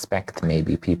to expect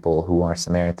maybe people who are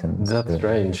Samaritans. That's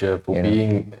strange. For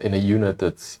being in a unit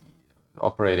that's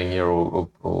operating here or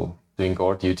doing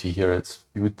guard duty here,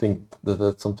 you would think that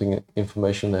that's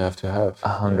information they have to have.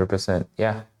 100%.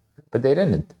 Yeah. But they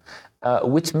didn't.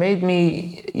 Which made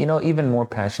me, even more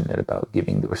passionate about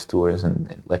giving those tours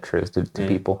and lectures to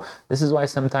people. This is why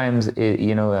sometimes,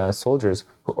 soldiers,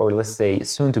 or let's say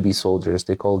soon-to-be soldiers,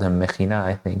 they call them mechina,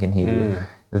 I think, in Hebrew.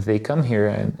 They come here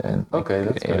and okay,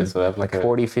 that's great. So I have like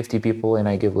 40, 50 people, and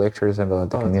I give lectures about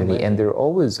the community. And they're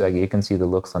always, you can see the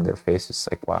looks on their faces,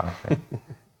 like, wow.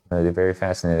 They're very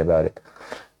fascinated about it.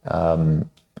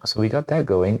 So we got that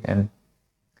going, and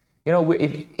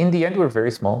in the end, we're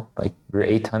very small. Like, we're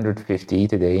 850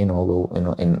 today, and although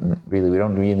really we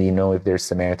don't really know if there's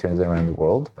Samaritans around the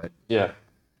world, but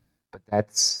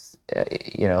that's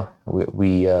we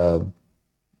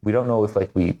don't know if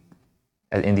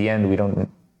in the end we don't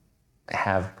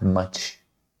have much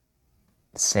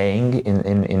saying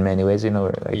in many ways. You don't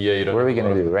what are we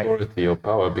gonna do, right? Authority or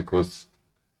power, because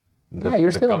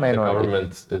you're still a minority. The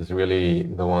government is really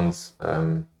the ones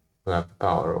who have the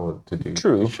power or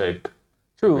to shape.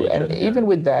 True, and even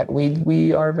with that,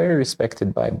 we are very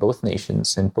respected by both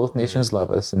nations, and both nations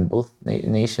love us, and both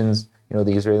nations, the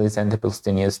Israelis and the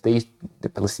Palestinians,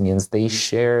 they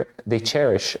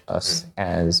cherish us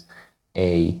as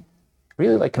a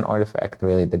really like an artifact,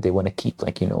 really, that they want to keep.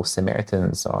 Like,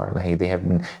 Samaritans are like, they have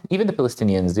been, even the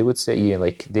Palestinians, they would say,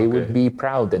 they would be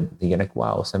proud that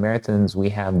wow, Samaritans, we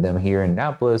have them here in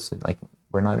Nablus, and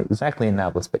we're not exactly in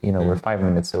Nablus, but we're 5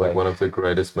 minutes away. Like one of the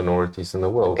greatest minorities in the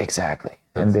world. Exactly.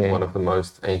 That's one of the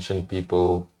most ancient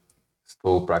people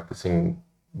still practicing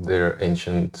their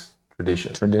ancient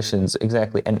traditions.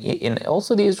 Exactly. And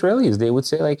also the Israelis, they would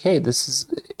say hey, this is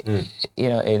and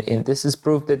this is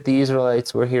proof that the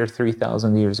Israelites were here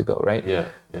 3,000 years ago, right? Yeah.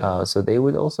 So they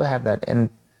would also have that. And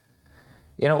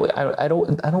I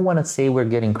don't want to say we're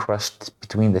getting crushed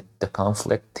between the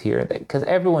conflict here, because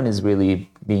everyone is really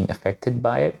being affected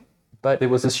by it. But there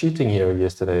was a shooting here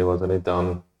yesterday, wasn't it,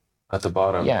 down at the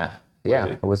bottom? Yeah.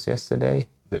 It was yesterday.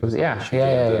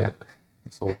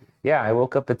 So, I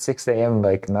woke up at 6 a.m.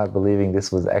 not believing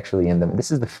this was actually in them. This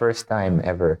is the first time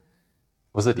ever.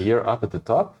 Was it here up at the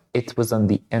top? It was on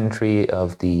the entry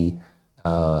of the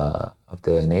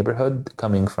neighborhood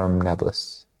coming from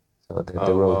Nablus. So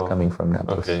the road coming from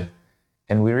Nablus. Okay.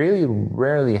 And we really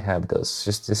rarely have those.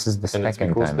 This is the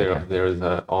second time. There is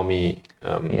an army.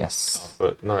 Yes.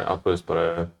 Not outpost,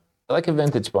 but like a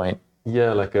vantage point.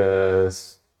 Yeah, like a.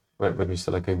 When we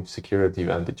say like a security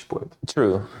vantage point.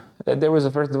 True. There was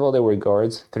first of all there were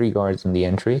 3 guards in the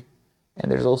entry,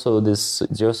 and there's also this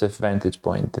Joseph vantage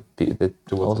point that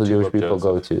also Jewish people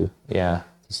go to. Yeah,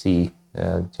 to see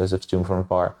Joseph's tomb from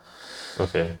far.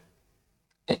 Okay.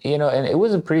 And it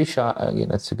was a pretty shock.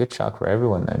 It's a good shock for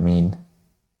everyone. I mean,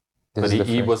 but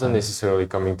he wasn't necessarily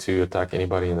coming to attack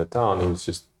anybody in the town. He was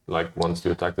just wants to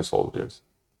attack the soldiers.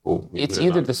 It's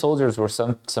either the soldiers or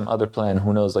some other plan.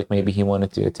 Who knows? Maybe he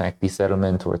wanted to attack the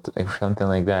settlement or something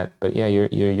like that. But yeah,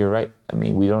 you're right. I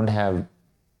mean, we don't have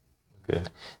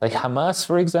Hamas,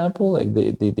 for example,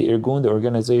 the Irgun, the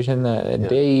organization.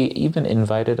 They even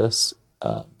invited us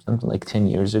something like 10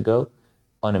 years ago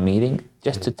on a meeting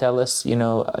just to tell us,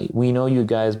 we know you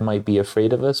guys might be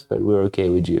afraid of us, but we're okay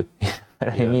with you.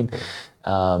 I mean,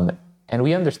 and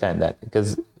we understand that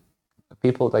because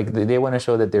people like they want to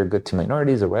show that they're good to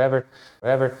minorities or whatever.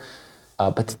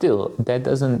 But still, that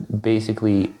doesn't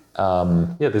basically.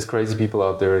 There's crazy people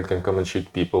out there that can come and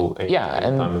shoot people any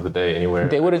time of the day, anywhere.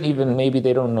 They wouldn't even, maybe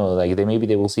they don't know, like maybe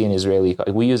they will see an Israeli,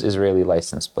 we use Israeli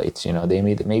license plates,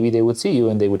 maybe they would see you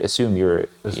and they would assume you're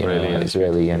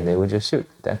Israeli and they would just shoot.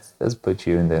 That's put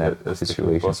you in that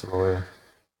situation. Possible,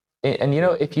 yeah. And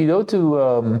if you go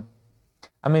to,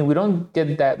 we don't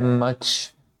get that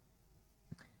much.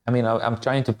 I'm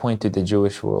trying to point to the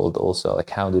Jewish world also, like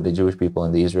how do the Jewish people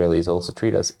and the Israelis also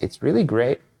treat us? It's really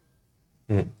great.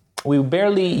 Mm. We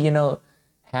barely,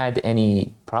 had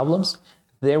any problems.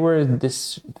 There were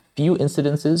this few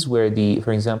incidences where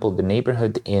for example, the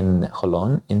neighborhood in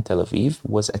Holon in Tel Aviv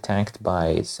was attacked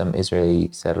by some Israeli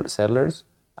settlers.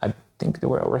 I think they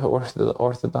were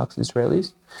Orthodox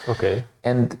Israelis. Okay.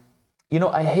 And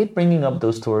I hate bringing up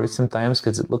those stories sometimes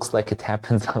because it looks like it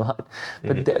happens a lot.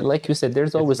 But like you said,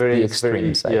 there's always the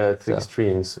extreme side. Yeah, it's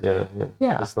extremes. Yeah.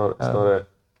 It's not a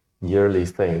yearly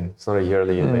thing. It's not a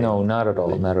yearly thing. No, not at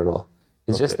all. Not at all.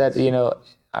 It's just that,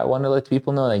 I want to let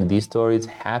people know like these stories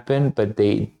happen, but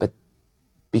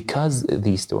because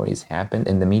these stories happen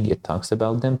and the media talks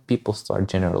about them, people start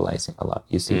generalizing a lot,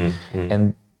 you see.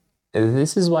 And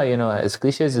this is why, as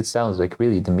cliche as it sounds, like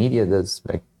really the media does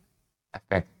like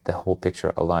affect the whole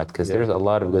picture a lot because there's a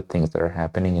lot of good things that are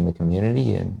happening in the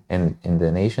community and in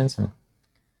the nations. And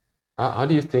how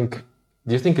do you think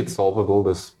it's solvable,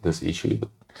 this issue,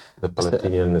 the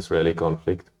Palestinian-Israeli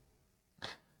conflict?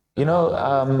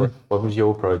 What would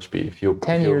your approach be if you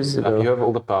 10 years ago, if you have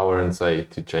all the power and say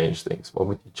to change things? What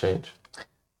would you change?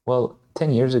 Well,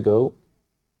 10 years ago,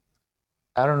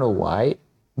 I don't know why,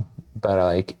 but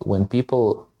like when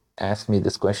people ask me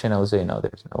this question, I would say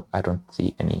I don't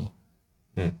see any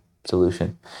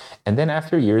solution. And then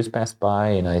after years passed by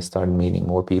and I started meeting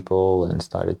more people and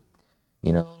started,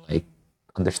 like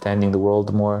understanding the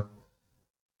world more,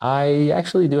 I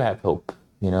actually do have hope,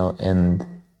 and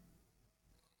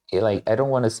like, I don't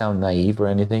want to sound naive or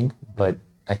anything, but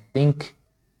I think,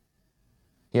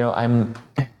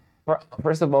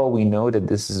 first of all, we know that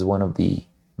this is one of the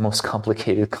most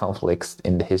complicated conflicts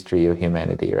in the history of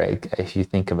humanity, right? If you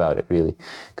think about it, really,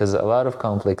 because a lot of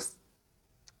conflicts,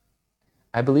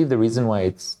 I believe the reason why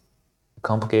it's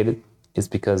complicated is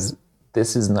because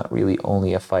this is not really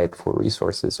only a fight for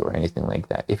resources or anything like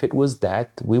that. If it was that,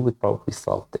 we would probably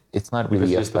solve it. It's not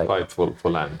really a fight for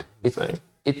land.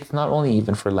 It's not only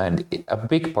even for land. A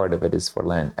big part of it is for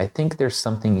land. I think there's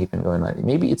something even going on.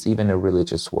 Maybe it's even a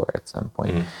religious war at some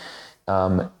point.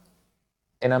 And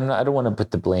I don't want to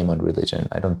put the blame on religion.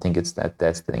 I don't think it's that.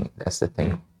 That's the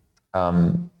thing.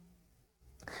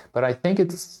 But I think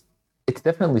it's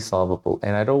definitely solvable.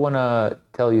 And I don't want to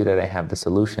tell you that I have the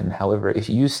solution. However, if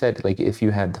you said, like, if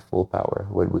you had the full power,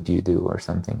 what would you do or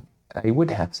something? I would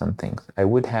have some things. I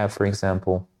would have, for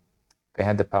example, if I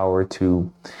had the power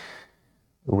to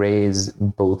raise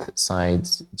both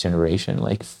sides' generation,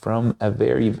 like from a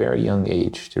very, very young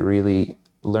age, to really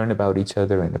learn about each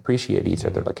other and appreciate each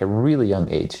other, like a really young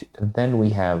age. And then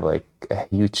we have like a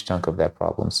huge chunk of that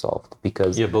problem solved,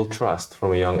 because build trust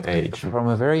from a young age. From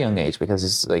a very young age, because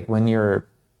it's like when you're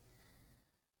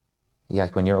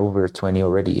over 20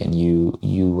 already and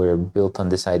you were built on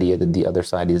this idea that the other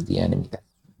side is the enemy, that's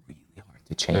really hard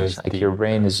to change. Like your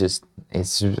brain is just,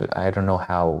 I don't know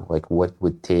how, like what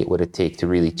it take to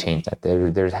really change that.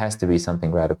 There has to be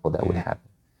something radical that would happen.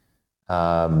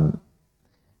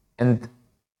 And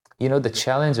the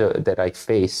challenge that I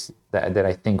face, that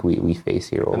I think we face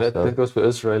here also. And that goes for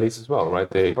Israelis as well, right?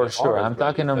 For sure. I'm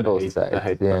talking on both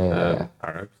sides.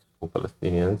 Arabs or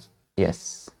Palestinians.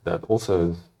 Yes. That also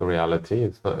is the reality.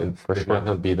 It's not. It might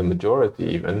not be the majority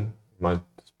even. And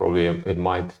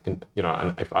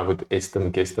if I would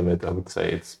guesstimate, I would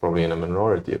say it's probably in a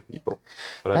minority of people.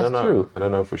 But I don't know. True. I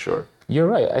don't know for sure. You're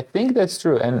right. I think that's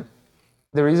true. And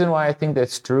the reason why I think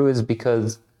that's true is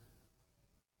because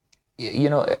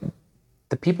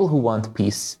the people who want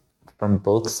peace from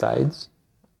both sides,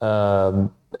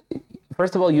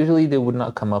 first of all, usually they would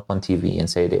not come up on TV and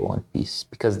say they want peace,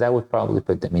 because that would probably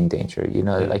put them in danger,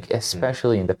 like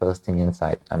especially in the Palestinian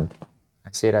side. I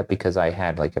say that because I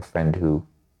had like a friend who,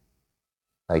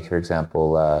 like, for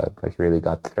example, like really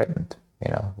got threatened,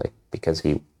 like because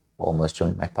he almost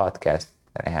joined my podcast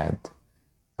that I had.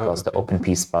 It was the Open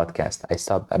Peace podcast.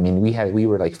 We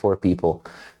were like 4 people.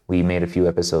 We made a few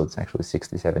episodes, actually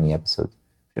 60, 70 episodes.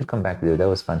 Should come back to do it. That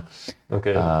was fun.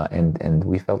 Okay. And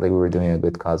we felt like we were doing a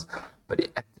good cause. But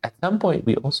at some point,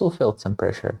 we also felt some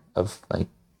pressure of like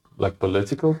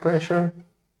political pressure?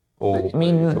 Or I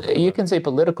mean, you can say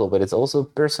political, but it's also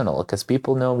personal because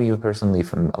people know you personally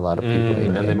from a lot of people.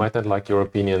 and they might not like your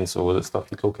opinions or the stuff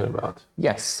you're talking about.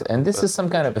 Yes, and this is some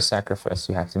kind of a sacrifice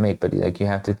you have to make, but like you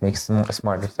have to make some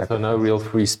smarter sacrifice. So no real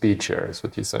free speech here is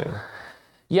what you're saying.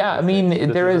 Yeah, I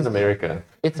mean, there is America.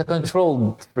 It's a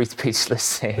controlled free speech, let's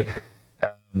say,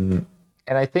 and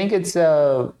I think it's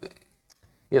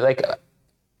like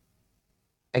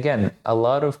again, a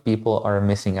lot of people are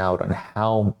missing out on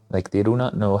how like they do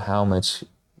not know how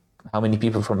many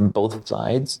people from both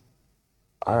sides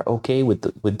are okay with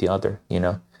the other, you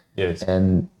know. Yes.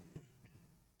 And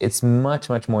it's much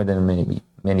more than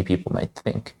many people might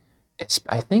think.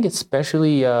 I think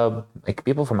especially like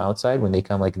people from outside when they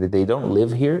come, like they don't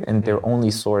live here, and their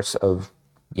only source of,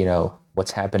 you know,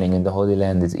 what's happening in the Holy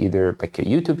Land is either like a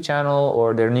YouTube channel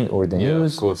or the news. Yeah,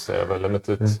 of course, they have a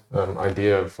limited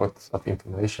idea of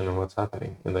information and what's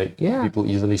happening, and people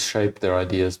easily shape their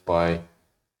ideas by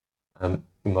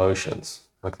emotions,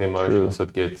 like the emotions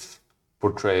that get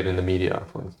portrayed in the media,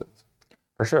 for instance.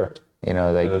 For sure, you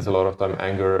know, like and there's a lot of time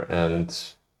anger and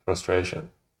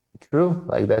frustration. True,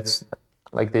 like that's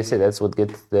like they say, that's what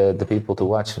gets the people to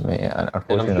watch me.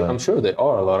 Unfortunately, and I'm sure there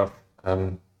are a lot of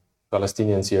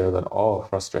Palestinians here that are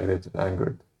frustrated and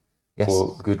angered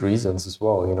for good reasons as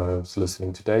well. You know, I was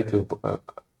listening today to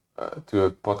a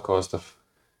podcast of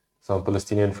some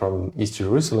Palestinian from East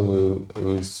Jerusalem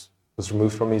who was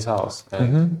removed from his house,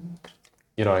 and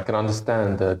you know, I can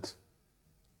understand that.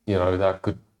 You know, that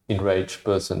could enrage a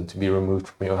person to be removed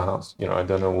from your house. You know, I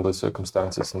don't know all the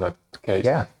circumstances in that case.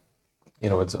 Yeah. You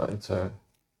know, it's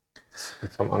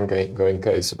some ongoing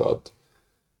case about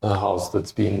a house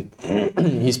that's been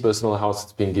his personal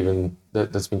house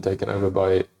that's been taken over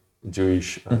by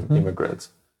Jewish immigrants.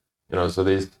 You know, so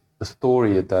there's a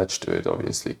story attached to it,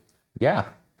 obviously. Yeah,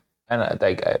 and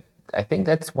I think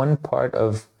that's one part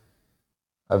of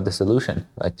the solution,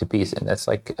 like to peace, and that's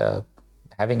like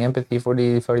having empathy for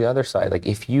the other side. Like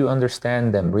if you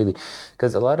understand them really,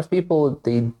 because a lot of people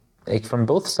like from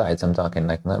both sides, I'm talking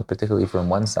like not particularly from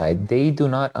one side, they do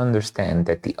not understand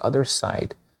that the other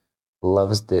side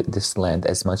loves this land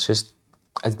as much as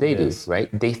they do, right?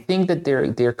 They think that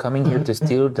they're coming here to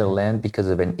steal the land because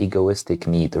of an egoistic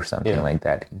need or something like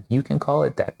that. You can call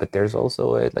it that, but there's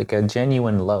also a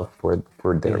genuine love for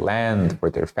their land,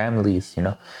 for their families, you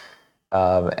know.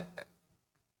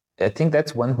 I think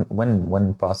that's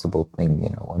one possible thing, you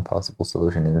know, one possible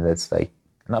solution, and that's like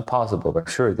not possible, but I'm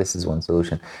sure this is one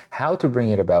solution. How to bring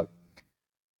it about?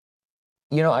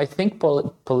 You know, I think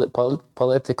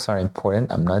politics are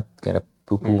important. I'm not gonna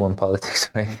poo-poo on politics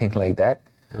or anything like that.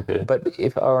 Okay. But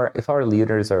if our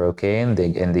leaders are okay and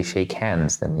they shake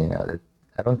hands, then you know,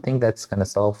 I don't think that's gonna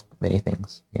solve many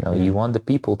things. You know, you want the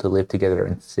people to live together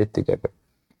and sit together,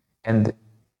 and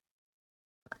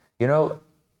you know,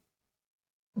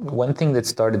 one thing that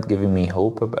started giving me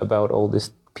hope about all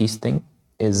this peace thing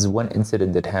is one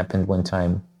incident that happened one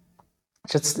time.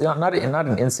 Just not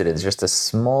an incident, just a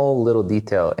small little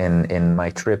detail in my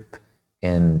trip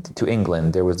to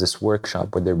England. There was this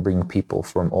workshop where they bring people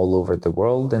from all over the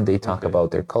world and they talk about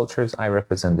their cultures. I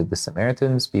represented the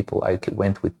Samaritans. I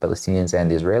went with Palestinians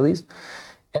and Israelis,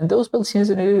 and those Palestinians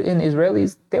and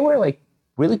Israelis, they were like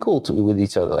really cool with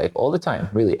each other, like all the time,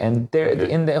 really. And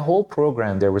in the whole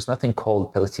program, there was nothing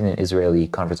called Palestinian-Israeli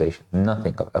conversation,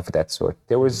 nothing of that sort.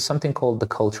 There was something called the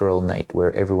cultural night,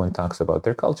 where everyone talks about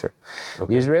their culture. The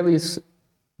Israelis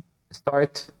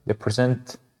they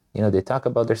present, you know, they talk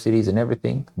about their cities and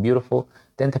everything, beautiful.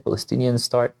 Then the Palestinians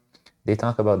start, they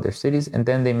talk about their cities, and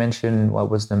then they mention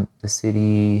what was the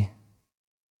city,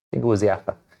 I think it was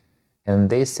Jaffa. And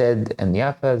they said, and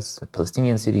Jaffa is a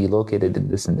Palestinian city located in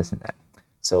this and this and that.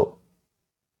 So,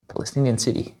 Palestinian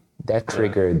city, that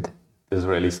triggered the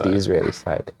Israeli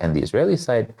side. And the Israeli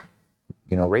side,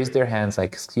 you know, raised their hands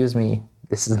like, excuse me,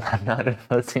 this is not a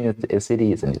Palestinian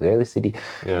city, it's an Israeli city.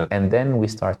 Yeah. And then we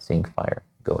start seeing fire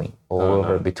going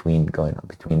between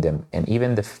them. And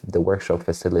even the workshop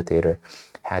facilitator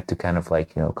had to kind of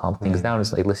like, you know, calm things down.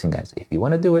 It's like, listen, guys, if you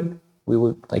want to do it, we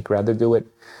would like rather do it,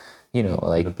 you know,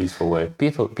 like in a peaceful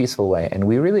way. And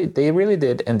they really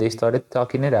did, and they started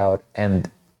talking it out, and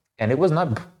it was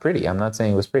not pretty. I'm not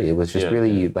saying it was pretty. It was just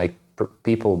like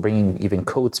people bringing even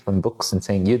quotes from books and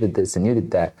saying, you did this and you did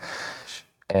that.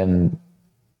 And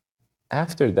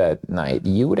after that night,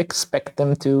 you would expect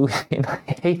them to, you know,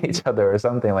 hate each other or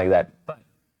something like that. But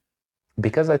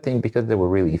because they were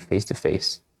really face to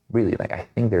face, really, like, I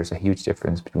think there's a huge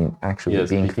difference between actually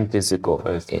being physical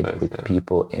with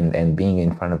people and being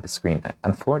in front of the screen.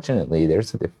 Unfortunately,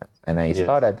 there's a difference. And I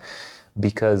saw that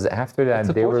because after that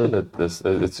It's they were.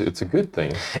 unfortunate. It's a good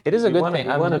thing. It is a good thing.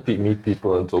 You want to meet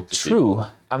people and talk to people. True.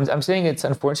 I'm saying it's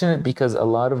unfortunate because a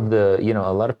lot of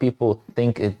a lot of people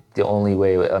think the only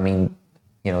way. I mean,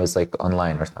 it's like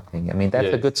online or something. I mean,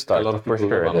 that's a good start. A lot of people for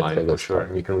sure. live online, That's a good for sure. start.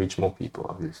 And you can reach more people,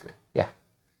 obviously. Yeah.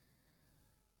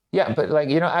 Yeah, but like,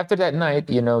 after that night,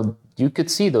 you could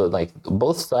see though, like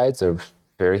both sides are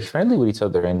very friendly with each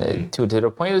other, and to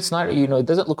the point it's not, it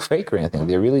doesn't look fake or anything.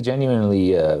 They really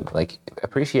genuinely like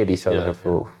appreciate each other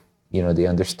for, they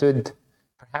understood,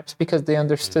 perhaps because they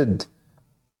understood.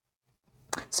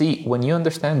 See, when you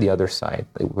understand the other side,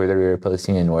 like whether you're a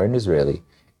Palestinian or an Israeli,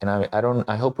 and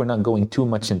I hope we're not going too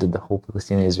much into the whole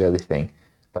Palestinian-Israeli thing,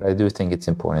 but I do think it's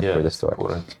important for the story,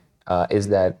 is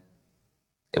that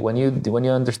when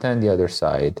you understand the other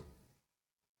side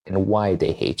and why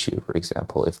they hate you, for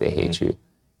example, if they hate you,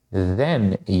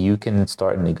 then you can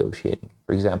start negotiating.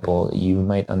 For example, you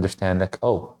might understand like,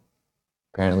 oh,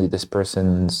 apparently this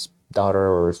person's daughter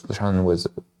or son was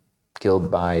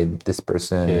killed by this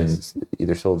person,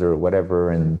 either soldier or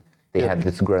whatever, and they had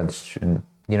this grudge, and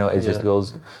it just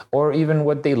goes. Or even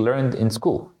what they learned in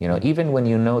school. Even when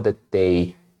you know that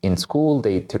in school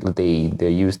they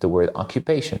use the word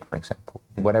occupation, for example,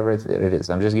 whatever it is.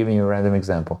 I'm just giving you a random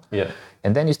example. Yeah.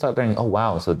 And then you start learning, oh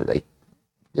wow, so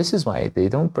this is why they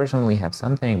don't personally have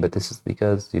something, but this is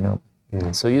because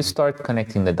So you start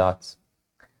connecting the dots.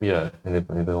 Yeah, and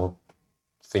the whole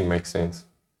thing makes sense.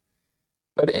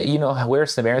 But where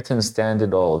Samaritans stand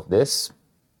in all of this,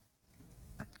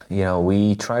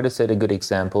 we try to set a good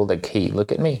example. Like, hey,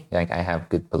 look at me. Like, I have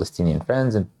good Palestinian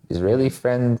friends and Israeli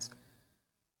friends,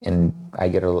 and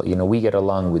we get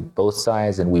along with both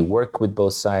sides, and we work with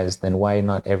both sides. Then why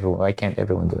can't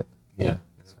everyone do it? Yeah.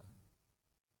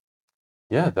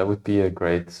 Yeah, that would be a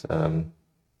great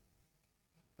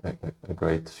a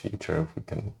great future if we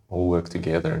can all work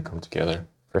together and come together.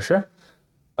 For sure.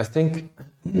 I think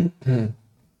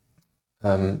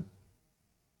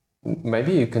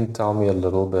maybe you can tell me a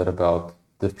little bit about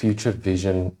the future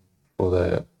vision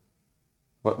for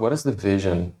what is the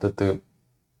vision that the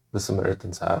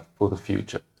Samaritans have for the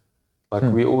future? Like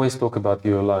we always talk about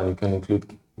Geulah, and you can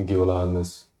include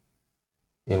Geulah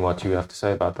in what you have to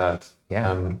say about that.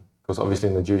 Yeah. Because obviously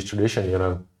in the Jewish tradition,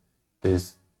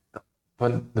 there's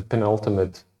the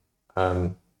penultimate,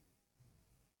 I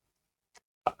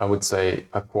would say,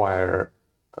 acquire,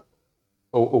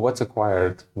 or what's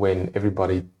acquired when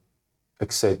everybody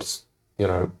accepts,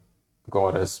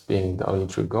 God as being the only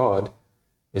true God,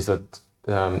 is that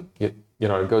it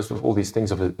goes with all these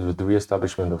things of the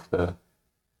reestablishment of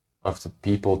the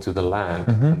people to the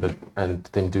land, and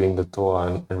then doing the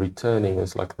Torah and returning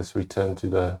is like this return to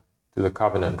the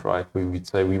covenant, right? We would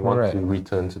say we want to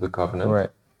return to the covenant,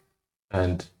 right?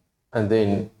 And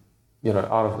then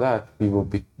out of that we will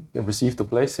receive the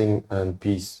blessing, and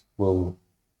peace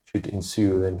should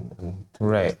ensue then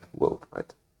right the world,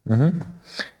 right? Mm-hmm.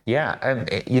 Yeah, and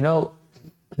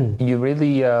you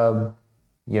really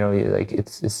like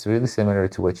it's really similar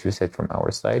to what you said from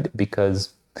our side,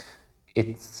 because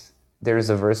there's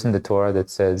a verse in the Torah that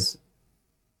says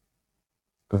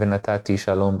 "V'natati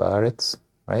shalom ba'aretz,"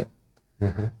 right?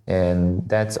 Mm-hmm. And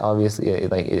that's obviously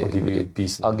like I'll give you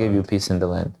peace. I'll give you peace in the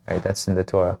land, right? That's in the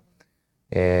Torah,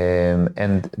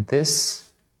 and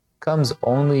this comes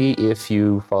only if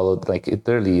you follow, like it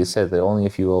literally says that only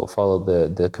if you follow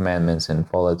the commandments and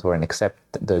follow the Torah and accept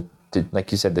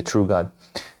like you said, the true God.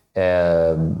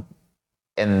 And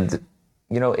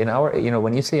in our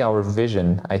when you say our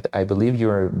vision, I believe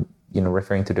you're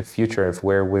referring to the future of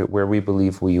where we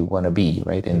believe we want to be,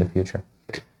 right, in the future.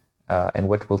 And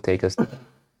what will take us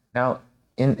now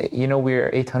we're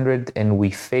 800 and we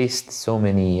faced so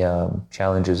many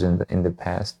challenges in the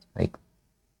past, like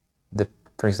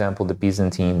for example, the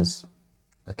Byzantines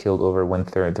killed over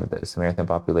 1/3 of the Samaritan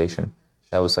population.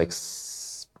 That was like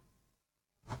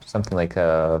something like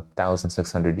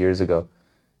 1,600 years ago,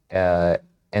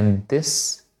 and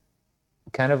this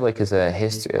kind of like is a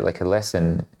history, like a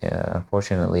lesson,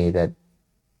 unfortunately, that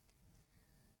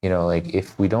like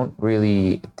if we don't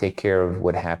really take care of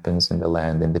what happens in the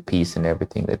land and the peace and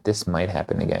everything, that this might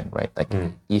happen again, right? Like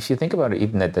if you think about it,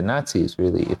 even that the Nazis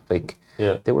really,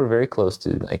 they were very close to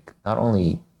like not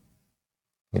only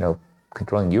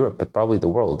controlling Europe, but probably the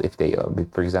world, if they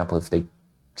for example, if they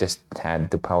just had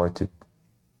the power to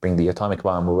bring the atomic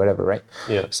bomb or whatever, right?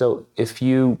 Yeah. So if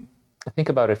you think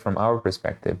about it from our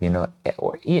perspective,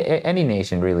 or any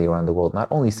nation really around the world, not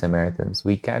only Samaritans,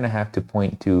 we kind of have to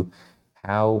point to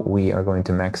how we are going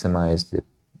to maximize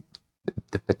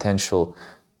the potential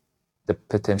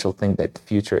thing,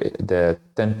 the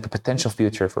potential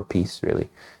future for peace, really.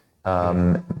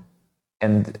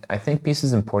 And I think peace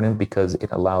is important because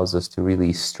it allows us to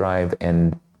really strive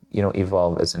and,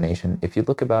 evolve as a nation. If you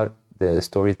look about the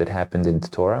stories that happened in the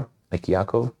Torah, like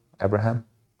Yaakov, Abraham,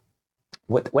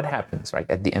 what happens, right,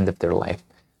 at the end of their life?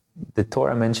 The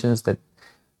Torah mentions that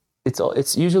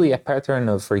it's usually a pattern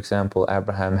of, for example,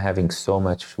 Abraham having so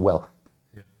much wealth,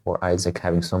 or Isaac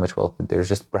having so much wealth that there's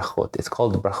just brachot. It's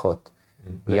called brachot.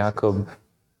 Yaakov,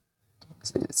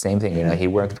 same thing, he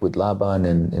worked with Laban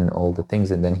and all the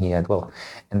things, and then he had wealth.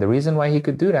 And the reason why he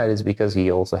could do that is because he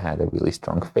also had a really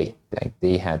strong faith. Like,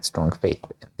 they had strong faith.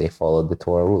 They followed the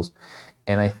Torah rules.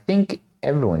 And I think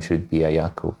everyone should be a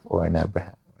Yaakov or an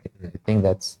Abraham. Right? I think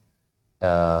that's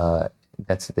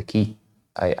the key.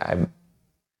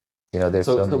 There's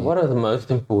so what are the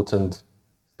most important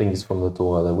things from the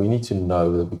Torah that we need to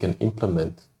know that we can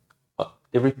implement,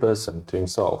 every person to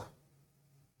himself,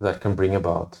 that can bring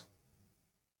about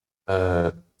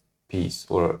peace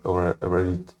or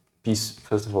a peace?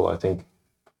 First of all, I think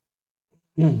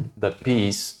that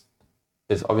peace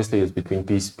is between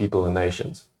people and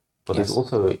nations, but there's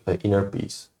also an inner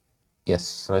peace.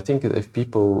 Yes. And I think that if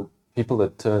people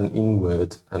that turn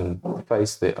inward and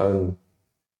face their own,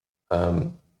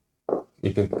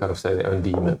 you can kind of say their own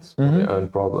demons, or their own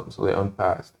problems, or their own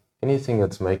past, anything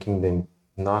that's making them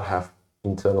not have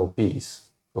internal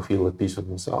peace or feel at peace with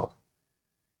themselves.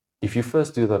 If you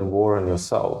first do that war on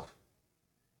yourself,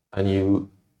 and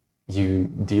you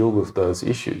deal with those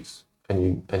issues,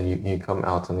 and you come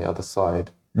out on the other side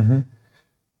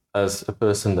as a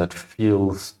person that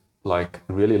feels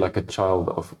really like a child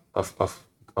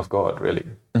of God, really,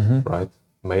 right?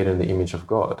 Made in the image of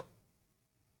God,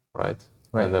 right?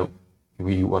 And then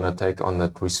we want to take on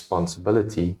that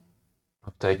responsibility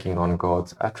of taking on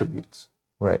God's attributes,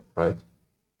 right?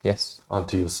 Yes.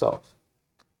 Onto yourself.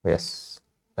 Yes.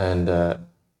 And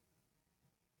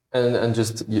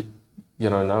just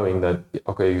knowing that,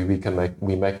 okay,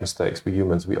 we make mistakes. We're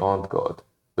humans. We aren't God,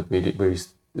 but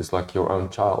it's like your own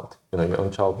child. Your own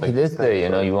child. He did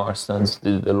say, you are sons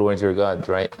to the Lord your God,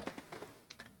 right?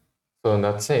 So in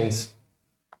that sense,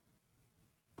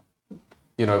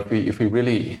 if we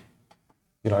really,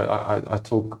 I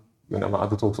talk, my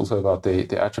other talks also about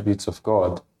the attributes of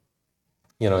God.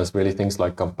 It's really things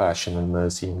like compassion and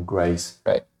mercy and grace,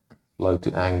 right? Slow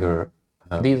to anger.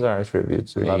 These are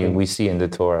attributes we see in the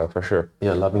Torah for sure.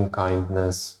 Yeah, loving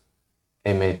kindness,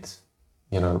 emet,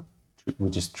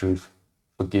 which is truth,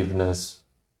 forgiveness,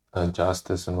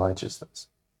 justice, and righteousness.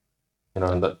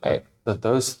 And that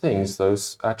those things,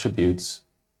 those attributes,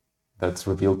 that's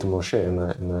revealed to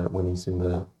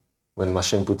Moshe when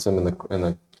Hashem puts him in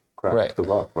the crack of the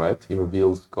rock, right?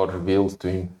 God reveals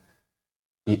to him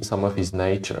some of his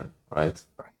nature, right?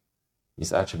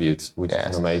 His attributes, which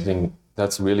is amazing.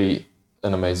 That's really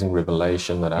an amazing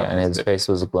revelation that happens. And his face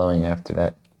was glowing after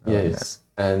that. Yes,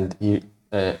 and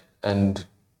and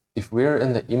if we're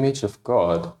in the image of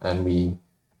God, and we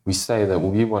say that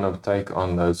we want to take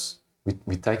on those,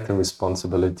 we take the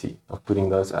responsibility of putting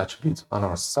those attributes on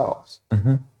ourselves,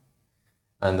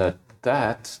 and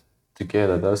that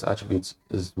together, those attributes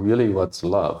is really what's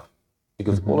love,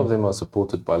 because all of them are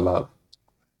supported by love.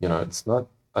 It's not.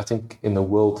 I think in the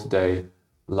world today,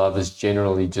 love is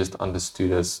generally just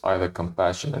understood as either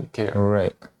compassion and care.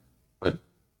 Right. But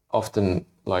often,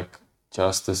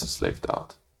 justice is left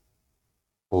out,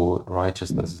 or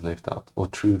righteousness is left out, or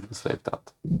truth is left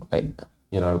out. Right.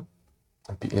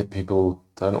 People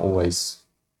don't always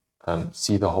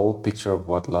see the whole picture of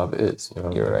what love is.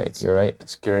 You're right.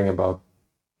 It's caring about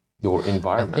your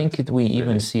environment. I think we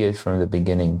even see it from the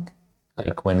beginning,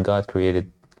 when God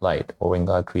created light, or when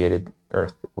God created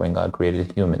earth, when God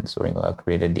created humans, or when God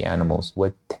created the animals.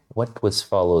 What was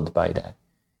followed by that?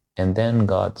 And then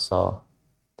God saw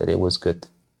that it was good.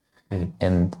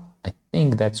 And I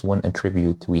think that's one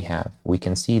attribute we have. We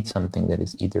can see something that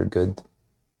is either good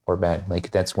or bad.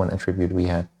 That's one attribute we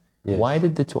have. Yes. Why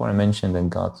did the Torah mention that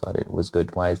God thought it was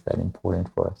good? Why is that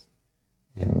important for us?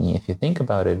 And if you think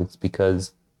about it, it's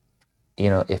because,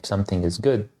 if something is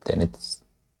good, then it's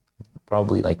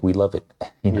probably we love it,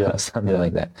 something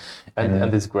like that.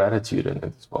 And there's gratitude in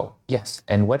it as well. Yes.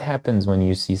 And what happens when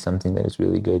you see something that is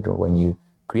really good, or when you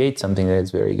create something that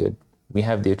is very good? We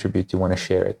have the attribute to want to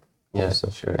share it. Yes,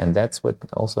 sure. And that's what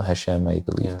also Hashem, I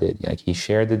believe, did. He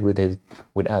shared it with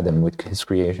Adam, with his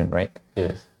creation, right?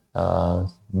 Yes.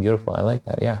 Beautiful. I like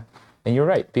that. Yeah. And you're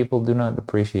right. People do not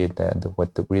appreciate that, what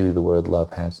really the word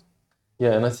love has.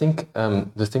 Yeah, and I think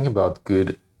the thing about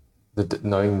good,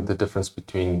 knowing the difference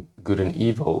between good and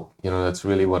evil, that's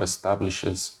really what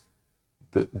establishes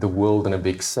the world in a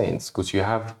big sense, because you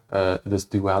have this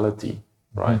duality,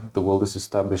 right? The world is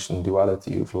established in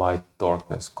duality of light,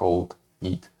 darkness, cold,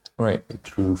 heat. Right.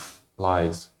 truth,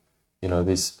 lies.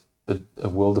 This a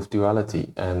world of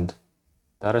duality, and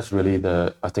that is really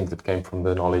I think that came from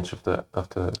the knowledge of the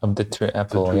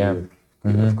Apple, tree yeah.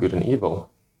 of good and evil.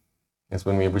 Is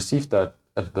when we received that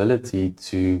ability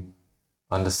to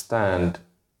understand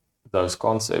those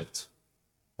concepts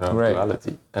of Right.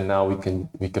 duality, and now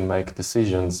we can make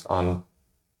decisions on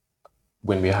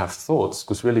when we have thoughts,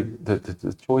 because really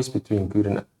the choice between good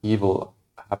and evil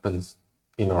happens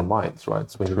in our minds, right?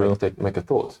 It's when you make a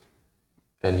thought,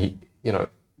 and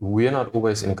we're not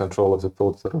always in control of the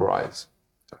thoughts that arise.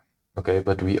 Okay,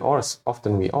 but we are.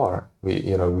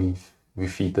 We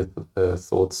feed the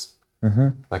thoughts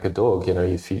like a dog.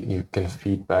 You can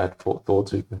feed bad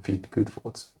thoughts, or you can feed good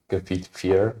thoughts. You can feed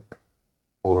fear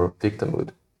or victimhood.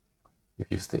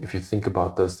 If you think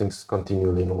about those things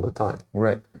continually and all the time,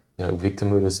 right?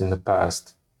 Victimhood is in the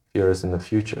past, fear is in the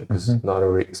future, because it's not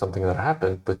something that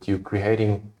happened, but you're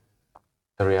creating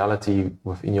a reality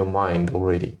within your mind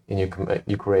already, and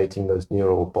you're creating those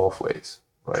neural pathways,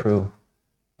 right? True.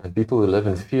 And people who live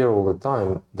in fear all the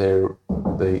time, they're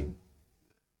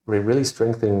really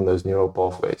strengthening those neural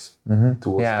pathways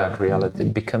towards that reality.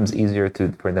 It becomes easier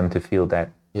for them to feel that.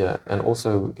 Yeah, and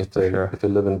also if they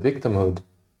live in victimhood,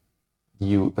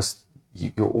 you're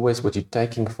always, what you're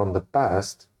taking from the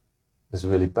past is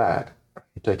really bad.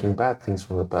 You're taking bad things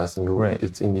from the past, and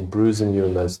it's bruising you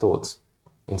in those thoughts,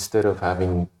 instead of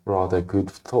having rather good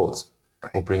thoughts,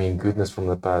 or bringing goodness from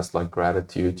the past, like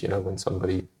gratitude. When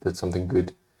somebody did something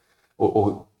good,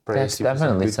 or praise. That's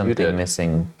definitely something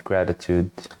missing. Gratitude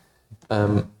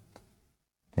in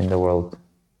the world.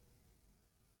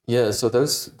 Yeah, so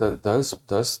those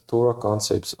Torah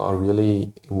concepts are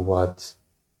really what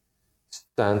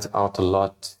stands out a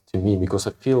lot to me, because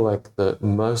I feel like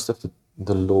most of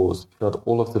the laws, if not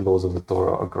all of the laws of the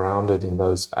Torah, are grounded in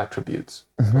those attributes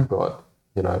of God.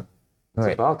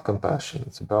 It's about compassion,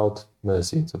 it's about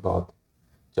mercy, it's about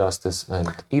justice, and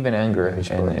even anger,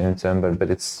 but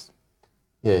it's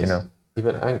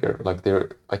even anger. Like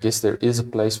I guess there is a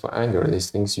place for anger. There's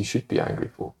things you should be angry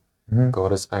for.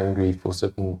 God is angry for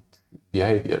certain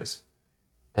behaviors,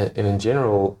 and in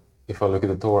general, if I look at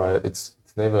the Torah, it's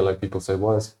never like people say,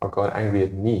 "Why is God angry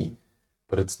at me?"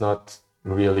 But it's not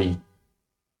really.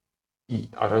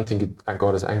 I don't think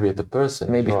God is angry at the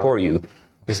person. Maybe for you.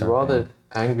 He's rather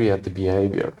angry at the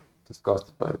behavior,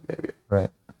 disgusted by the behavior. Right.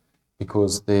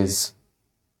 Because there's,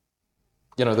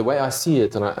 the way I see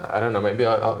it, and I don't know, maybe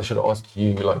I should ask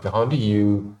you, like, how do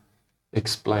you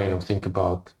explain or think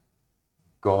about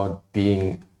God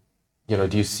being,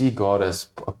 do you see God as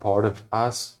a part of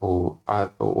us, or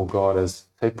God as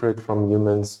separate from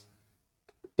humans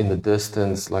in the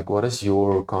distance? Like, what is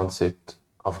your concept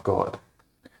of God?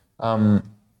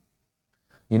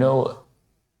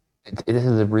 This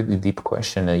is a really deep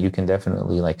question that you can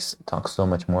definitely talk so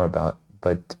much more about.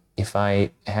 But if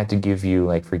I had to give you,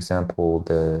 for example,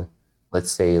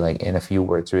 let's say in a few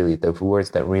words, really, the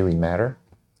words that really matter,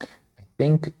 I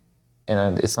think,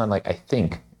 and it's not like I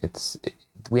think,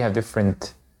 we have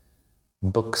different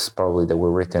books probably that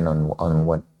were written on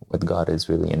what God is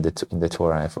really in the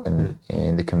Torah,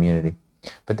 in the community.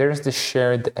 But there's this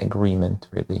shared agreement,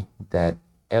 really, that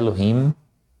Elohim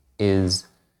is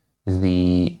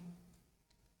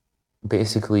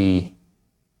basically,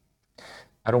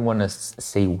 I don't want to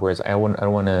say words. I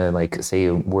don't want to say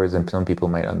words, and some people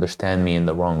might understand me in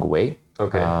the wrong way.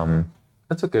 Okay.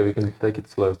 That's okay. We can take it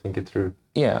slow, think it through.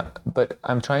 Yeah, but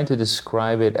I'm trying to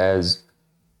describe it as,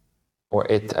 or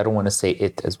it. I don't want to say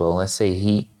it as well. Let's say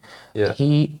he. Yeah.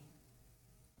 He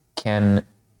can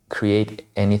create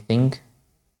anything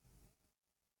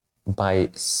by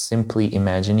simply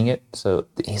imagining it. So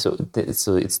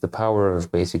it's the power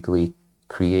of basically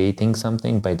creating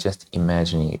something by just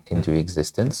imagining it into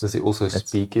existence. Does he also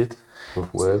speak it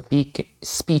with words?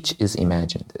 Speech is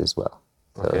imagined as well.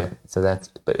 Okay. So that's,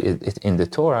 but in the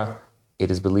Torah, it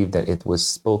is believed that it was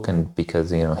spoken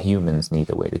because humans need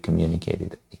a way to communicate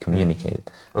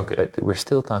it. Okay. But we're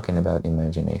still talking about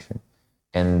imagination,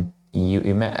 and you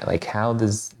imagine how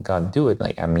does God do it?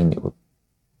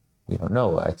 We don't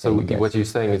know. So what you're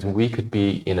saying is we could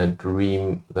be in a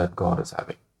dream that God is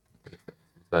having,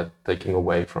 that taking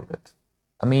away from it.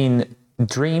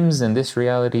 Dreams and this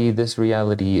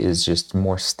reality is just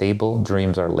more stable.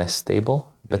 Dreams are less stable,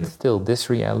 but still this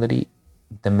reality,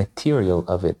 the material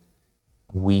of it,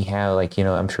 we have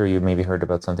I'm sure you maybe heard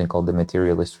about something called the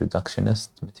materialist reductionism.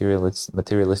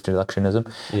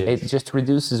 Yes. It just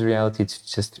reduces reality to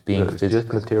just being physical.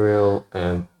 Just material,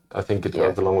 and I think it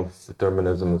goes along with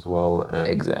determinism as well. And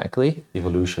exactly.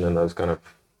 Evolution and those kind of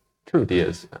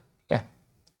ideas. Yeah.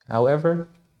 However,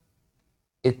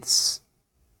 it's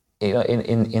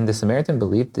in the Samaritan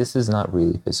belief, this is not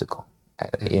really physical.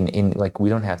 In like, we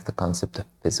don't have the concept of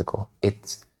physical.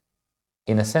 It's,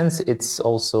 in a sense, it's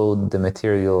also the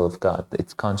material of God.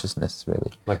 It's consciousness,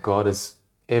 really. Like God is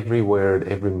everywhere at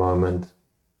every moment,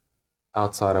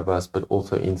 outside of us, but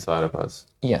also inside of us.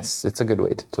 Yes, it's a good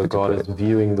way to So to God put is it.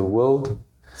 viewing the world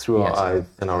through Yes. our eyes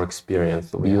and our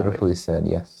experience that we have. Beautifully said,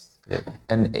 yes. Yeah.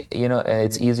 And, you know,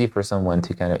 it's easy for someone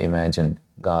to kind of imagine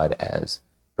God as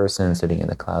person sitting in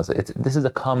the closet. This is a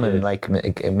common, Yes. like,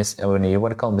 when you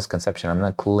want to call it misconception. I'm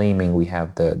not claiming we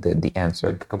have the answer.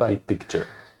 Like a complete picture.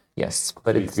 Yes,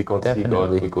 but it's We can't see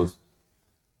God because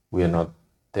we are not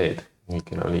dead. You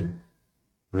can only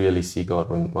really see God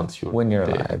once you're when you're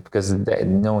dead. alive, because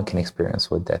no one can experience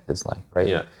what death is like, right?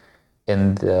 Yeah.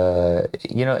 And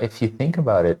you know, if you think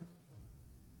about it,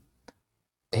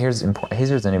 here's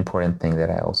an important thing that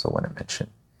I also want to mention.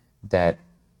 That,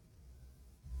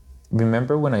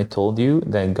 remember when I told you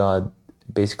that God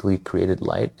basically created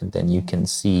light, and then you can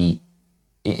see,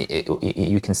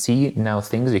 you can see now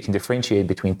things, you can differentiate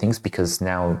between things, because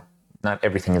now not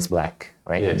everything is black,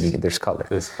 right? Yes. There's color.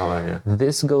 This color, yeah.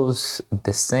 This goes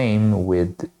the same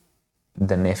with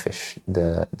the nefesh,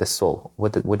 the soul.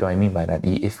 What do I mean by that?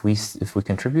 If we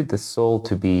contribute the soul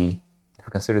to be, if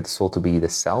we consider the soul to be the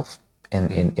self,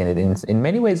 and in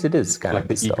many ways it is kind Like of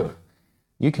the self. ego.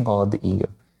 You can call it the ego.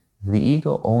 The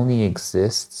ego only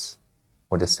exists,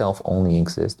 or the self only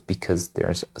exists, because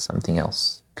there's something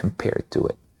else compared to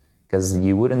it. Because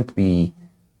you wouldn't be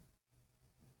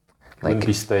Wouldn't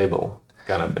be stable,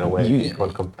 kind of, in a way. You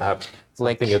want to have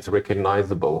something that's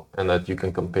recognizable and that you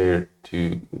can compare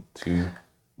to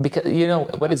because, you know,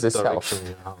 what is a self?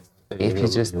 If you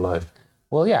just life.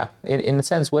 Well, yeah, in a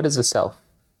sense, what is a self?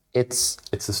 It's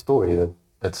a story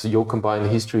that's your combined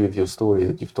history of your story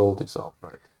that you've told yourself,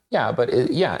 right? Yeah, but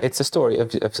it's a story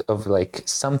of like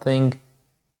something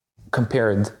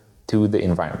compared to the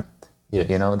environment. Yes.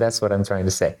 You know, that's what I'm trying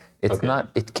to say. It's not,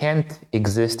 it can't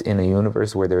exist in a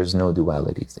universe where there's no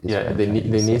dualities. Yeah, there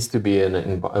needs to be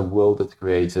a world that's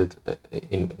created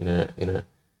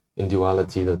in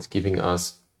duality that's giving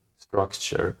us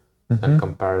structure and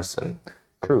comparison.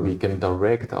 True. We can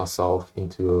direct ourselves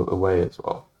into a way as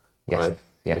well. Yes. Right?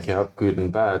 Yes. Like you have good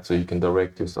and bad, so you can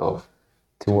direct yourself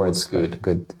towards good.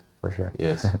 Good, for sure.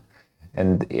 Yes.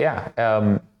 And yeah,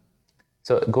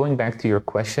 so going back to your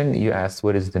question, you asked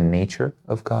what is the nature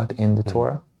of God in the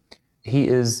Torah? He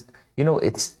is, you know,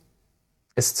 it's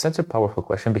such a powerful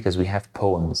question, because we have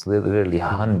poems, literally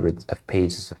hundreds of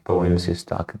pages of poems just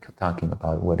talking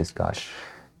about what is God.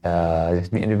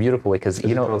 In a beautiful way, because,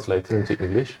 you know, translated into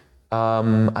English?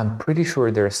 I'm pretty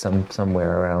sure there's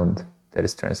somewhere around that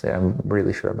is translated. I'm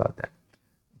really sure about that.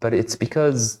 But it's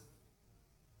because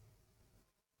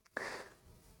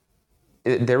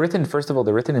they're written, first of all,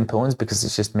 they're written in poems, because it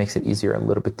just makes it easier a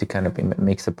little bit to kind of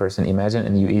makes a person imagine,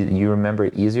 and you remember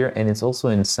it easier. And it's also,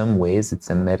 in some ways, it's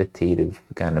a meditative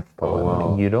kind of poem. Oh,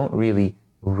 wow. You don't really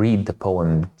read the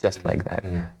poem just like that.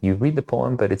 You read the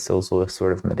poem, but it's also a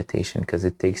sort of meditation, because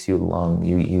it takes you long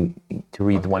you to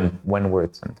read one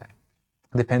word sometimes,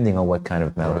 depending on what kind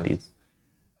of melodies.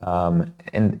 And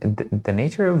the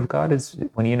nature of God is,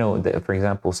 when, you know, for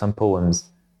example, some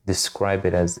poems describe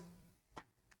it as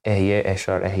Ehye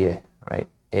Eshar Ehye, right?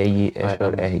 Eyi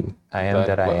Eshar Ehi. I am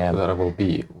that I am. That I will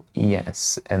be.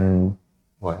 Yes, and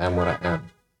I am what I am.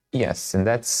 Yes, and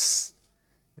that's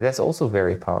also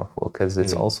very powerful, because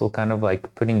it's also kind of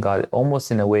like putting God almost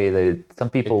in a way that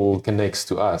some people it connects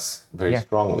to us very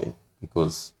strongly,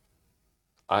 because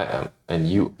I am and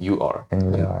you are.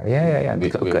 And we are. Yeah.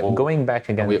 Going back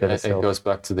again to the self. It goes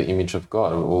back to the image of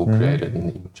God. We're all created in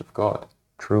the image of God.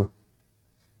 True.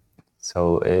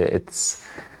 So it's,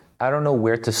 I don't know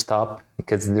where to stop,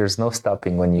 because there's no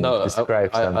stopping when you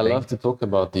describe something. I love to talk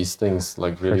about these things,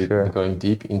 like really going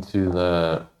deep into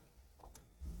the,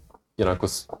 you know,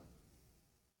 because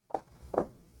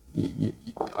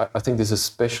I think there's a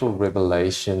special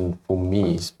revelation for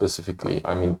me specifically.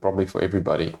 I mean, probably for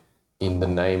everybody, in the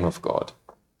name of God.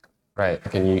 Right.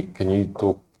 Can you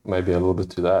talk maybe a little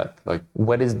bit to that? Like,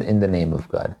 what is in the name of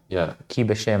God? Yeah. Ki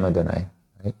b'shem Adonai,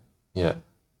 right? Yeah.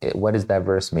 What does that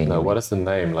verse mean? No, what is the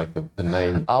name? Like the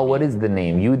name. Oh, what is the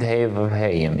name? Yud Hey Vav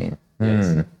Hey, I mean.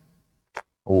 Yes.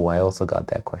 Oh, I also got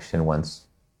that question once.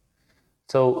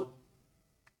 So,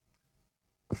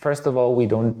 first of all, we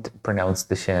don't pronounce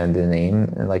the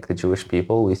name like the Jewish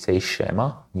people. We say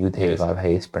Shema. Yud Hey Vav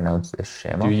Hey is pronounced as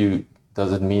Shema.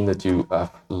 Does it mean that you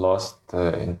have lost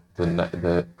the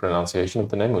pronunciation of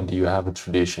the name, or do you have a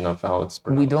tradition of how it's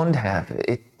pronounced? We don't have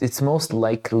it. It's most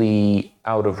likely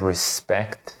out of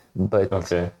respect, but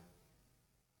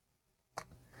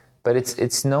But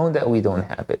it's known that we don't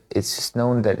have it. It's just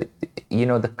known that,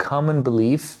 the common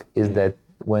belief is that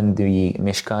when the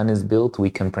Mishkan is built,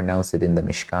 we can pronounce it in the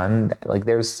Mishkan. Like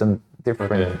there's some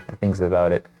different things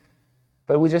about it.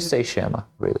 But we just say Shema,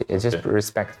 really. It's just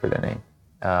respect for the name.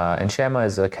 And Shema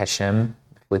is like Hashem,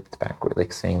 flipped backward,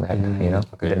 like saying that,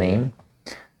 the name.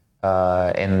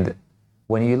 And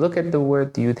when you look at the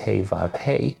word Yud Hey Vav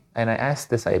Hey, and I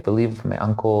asked this, I believe, my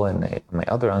uncle and my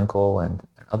other uncle and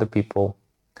other people,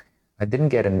 I didn't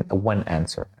get one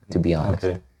answer, to be honest.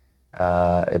 Okay.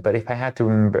 But if I had to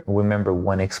remember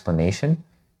one explanation,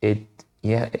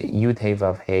 Yud Hey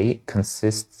Vav Hey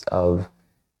consists of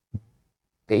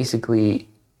basically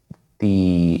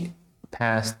the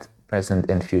past, present,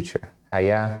 and future.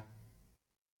 Haya,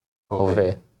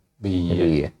 Hove,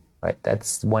 Viye. Right,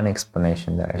 that's one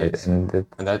explanation that I heard. Yes. And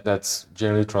that's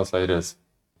generally translated as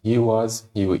he was,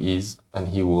 he is, and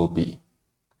he will be.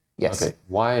 Yes. Okay.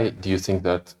 Why do you think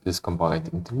that is combined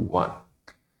into one?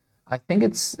 I think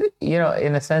it's,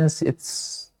 in a sense,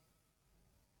 it's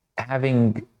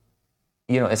having,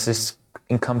 it's just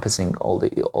encompassing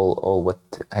all what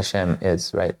Hashem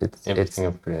is, right? It's everything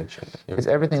of creation. It's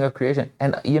everything of creation.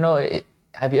 And,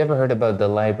 have you ever heard about the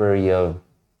library of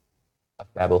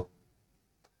Babel?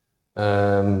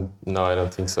 No, I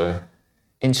don't think so.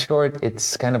 In short,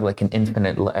 it's kind of like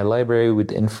a library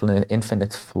with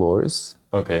infinite floors.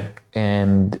 Okay.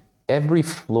 And every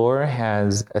floor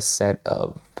has a set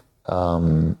of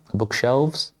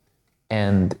bookshelves,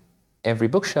 and every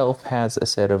bookshelf has a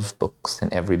set of books,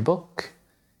 and every book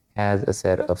has a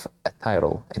set of a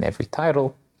title, and every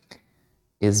title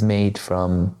is made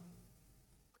from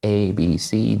A, B,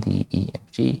 C, D, E, F,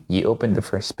 G. You open the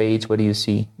first page, what do you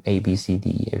see? A, B, C, D,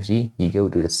 E, F, G. You go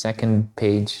to the second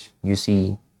page, you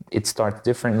see it starts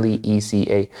differently, E, C,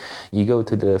 A. You go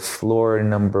to the floor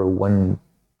number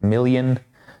 1,000,000.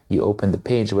 You open the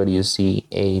page, what do you see?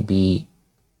 A, B,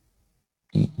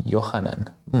 Yohanan.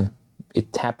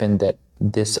 It happened that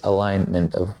this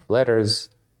alignment of letters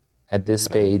at this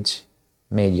page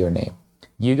made your name.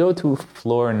 You go to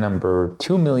floor number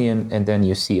 2,000,000, and then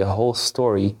you see a whole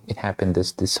story. It happened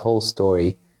this whole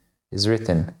story is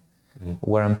written.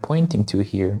 What I'm pointing to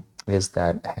here is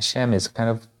that Hashem is kind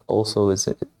of also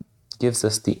gives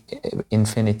us the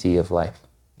infinity of life.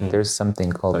 There's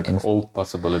something called like all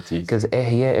possibilities. Because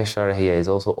Ehya Eshar Ehya is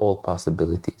also all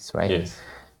possibilities, right? Yes.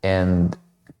 And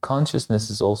consciousness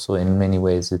is also, in many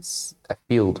ways, it's a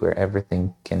field where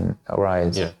everything can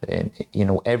arise. Yeah. And,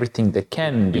 everything that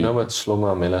can be. You know what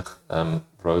Shlomo Melech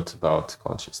wrote about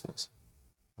consciousness,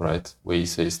 right? Where he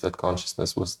says that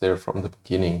consciousness was there from the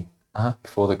beginning,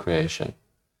 before the creation,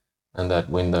 and that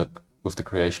with the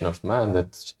creation of man,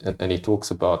 and he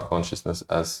talks about consciousness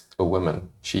as a woman,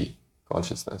 she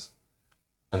consciousness,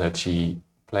 and that she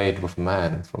played with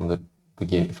man from the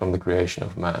beginning, from the creation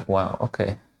of man. Wow.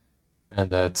 Okay. And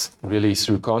that really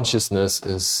through consciousness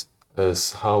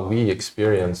is how we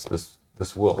experience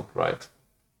this world, right?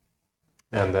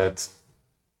 And that,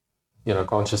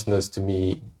 consciousness to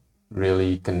me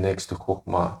really connects to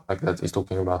Chokhmah, like that he's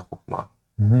talking about Chokhmah.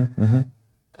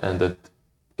 And that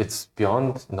it's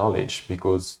beyond knowledge,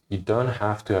 because you don't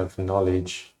have to have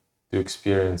knowledge to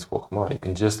experience Chokhmah. You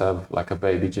can just have, like a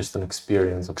baby, just an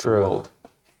experience of the world.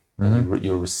 And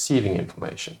you're receiving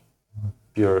information.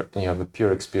 And you have a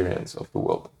pure experience of the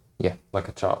world. Yeah. Like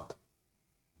a child.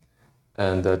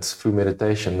 And that's through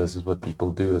meditation. This is what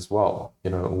people do as well.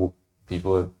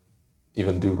 People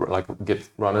even do like get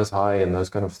runners high and those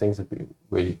kind of things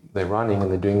where they're running and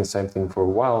they're doing the same thing for a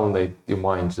while, and your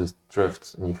mind just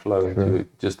drifts and you flow into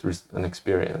just an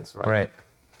experience, right? Right.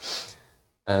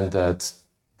 And that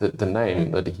the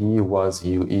name that he was,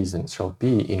 he who is, and shall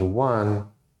be in one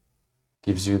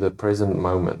gives you the present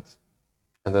moment.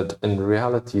 And that in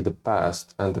reality, the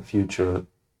past and the future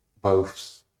both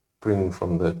spring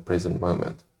from the present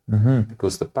moment.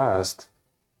 Because the past,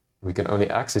 we can only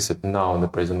access it now in the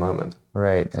present moment.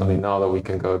 Right. It's only now that we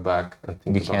can go back and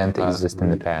think You about can't the past exist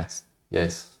in the past.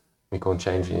 Yes, we can't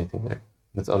change anything there.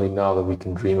 It's only now that we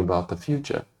can dream about the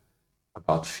future,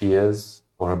 about fears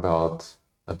or about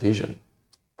a vision,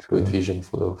 good vision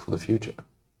for the future.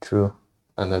 True.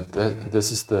 And that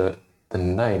this is the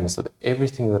name, is that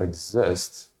everything that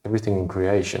exists, everything in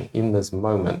creation, in this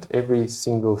moment, every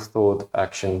single thought,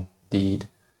 action, deed,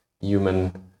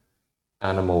 human,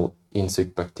 animal,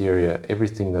 insect, bacteria,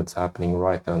 everything that's happening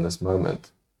right now in this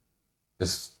moment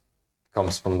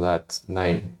comes from that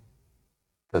name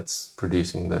that's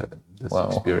producing this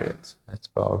experience. That's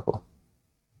powerful.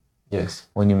 Yes.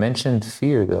 When you mentioned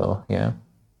fear, though, yeah,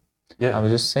 I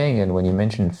was just saying, and when you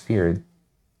mentioned fear,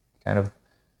 kind of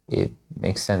it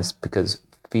makes sense, because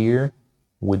fear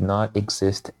would not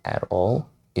exist at all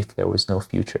if there was no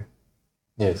future.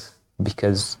 Yes.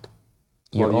 Because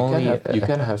You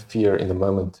can have fear in the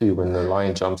moment too, when the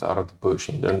lion jumps out of the bush.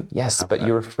 And you don't yes, but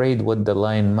you're afraid what the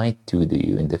lion might do to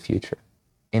you in the future,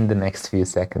 in the next few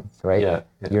seconds, right? Yeah.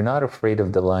 You're not afraid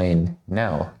of the lion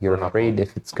now. You're afraid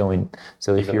if it's going.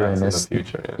 So if you're in this, the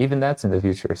future, even that's in the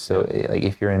future. So like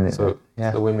if you're in, so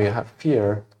when we have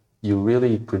fear, you're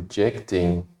really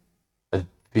projecting a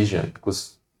vision,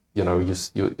 because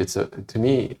it's to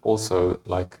me also,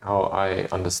 like how I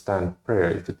understand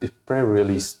prayer. If prayer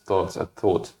really starts at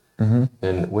thought,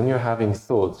 then when you're having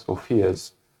thoughts or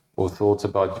fears or thoughts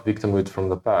about victimhood from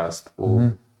the past,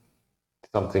 or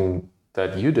something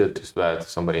that you did bad to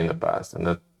somebody in the past, and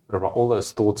that all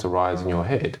those thoughts arise in your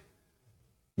head,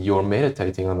 you're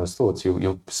meditating on those thoughts.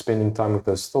 You're spending time with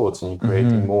those thoughts, and you're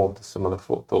creating more of the similar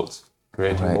thoughts,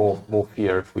 creating more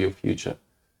fear for your future.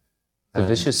 It's a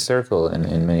vicious circle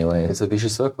in many ways. It's a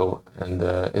vicious circle, and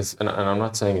I'm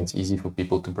not saying it's easy for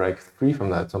people to break free from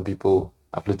that. Some people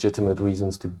have legitimate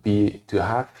reasons to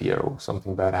have fear, or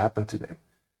something bad happened to them.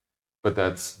 But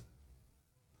that's,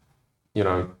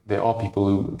 there are people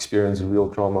who experience real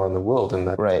trauma in the world, and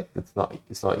that it's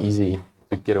not easy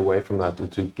to get away from that, or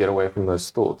to get away from those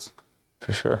thoughts.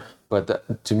 For sure. But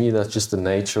to me, that's just the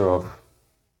nature of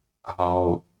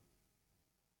how,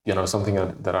 something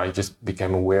that I just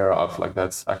became aware of. Like,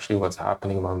 that's actually what's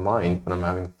happening in my mind when I'm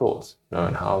having thoughts,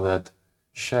 and how that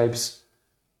shapes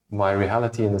my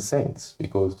reality in a sense,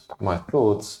 because my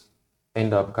thoughts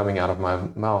end up coming out of my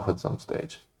mouth at some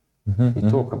stage. You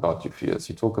talk about your fears,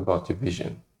 you talk about your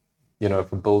vision.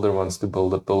 If a builder wants to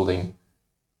build a building,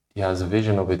 he has a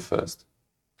vision of it first.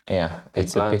 Yeah,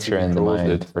 it's a picture in the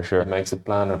mind, for sure. He makes a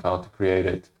plan of how to create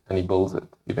it, and he builds it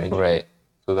eventually. Right.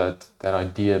 So that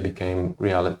idea became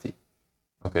reality.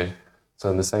 Okay.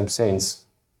 So in the same sense,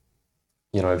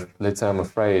 if, let's say I'm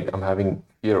afraid, I'm having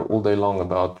fear all day long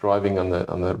about driving on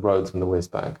the roads in the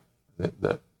West Bank,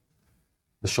 the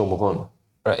Shomron.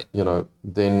 Right.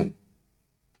 Then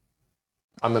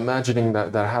I'm imagining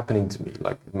that happening to me,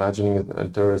 like imagining a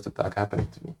terrorist attack happening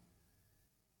to me.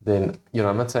 Then,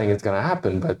 I'm not saying it's going to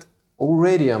happen, but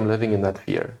already I'm living in that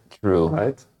fear. True.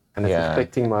 Right? And it's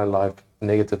affecting my life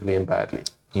negatively and badly.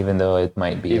 Even though it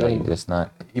might be just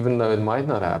not. Even though it might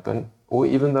not happen, or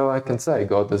even though I can say,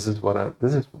 God, this is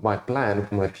my plan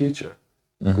for my future.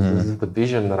 Because this is the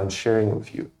vision that I'm sharing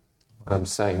with you. And I'm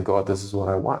saying, God, this is what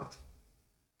I want.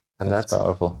 And that's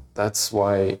powerful. That's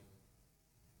why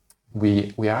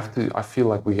we have to, I feel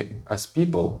like we as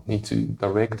people need to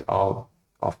direct our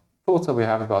thoughts that we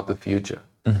have about the future.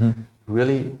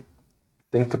 Really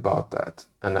think about that,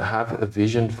 and have a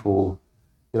vision for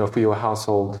your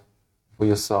household, for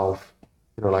yourself,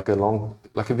 like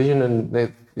a vision in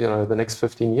the next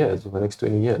 15 years or the next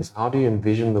 20 years. How do you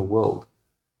envision the world?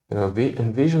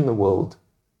 Envision the world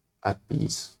at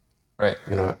peace. Right.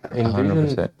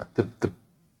 Envision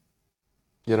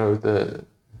 100%.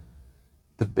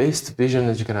 The best vision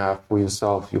that you can have for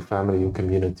yourself, your family, your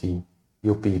community,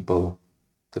 your people.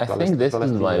 I think this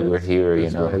is why we're here,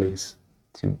 Israelis.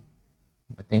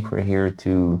 I think we're here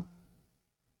to,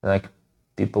 like,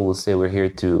 people will say we're here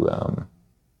to,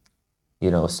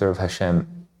 serve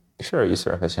Hashem. Sure, you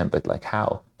serve Hashem, but like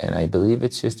how? And I believe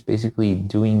it's just basically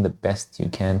doing the best you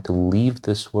can to leave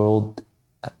this world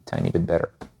a tiny bit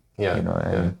better. Yeah.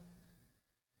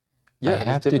 I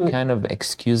have to kind of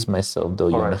excuse myself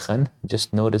though, Jonathan. Right.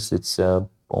 Just notice it's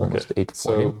almost 8:40.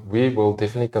 So we will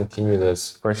definitely continue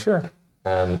this for sure.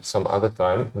 Some other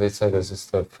time. Let's say this is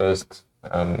the first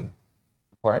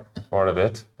part of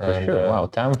it. For sure. Wow,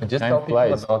 time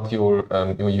flies. About your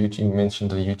YouTube. You mentioned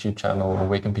the YouTube channel.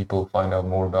 Where can people find out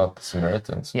more about the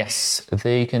Samaritans? Yes,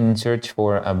 they can search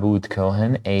for Abood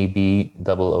Cohen,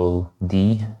 ABOOD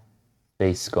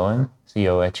space Cohen,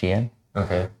 COHEN.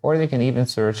 Okay. Or they can even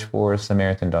search for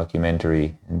Samaritan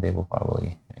documentary, and they will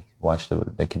probably watch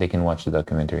they can watch the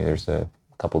documentary. There's a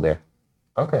couple there.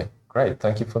 Okay, great.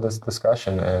 Thank you for this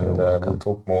discussion, and we'll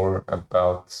talk more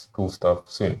about cool stuff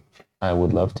soon. I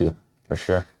would love to, for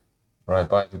sure. All right,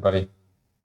 bye everybody.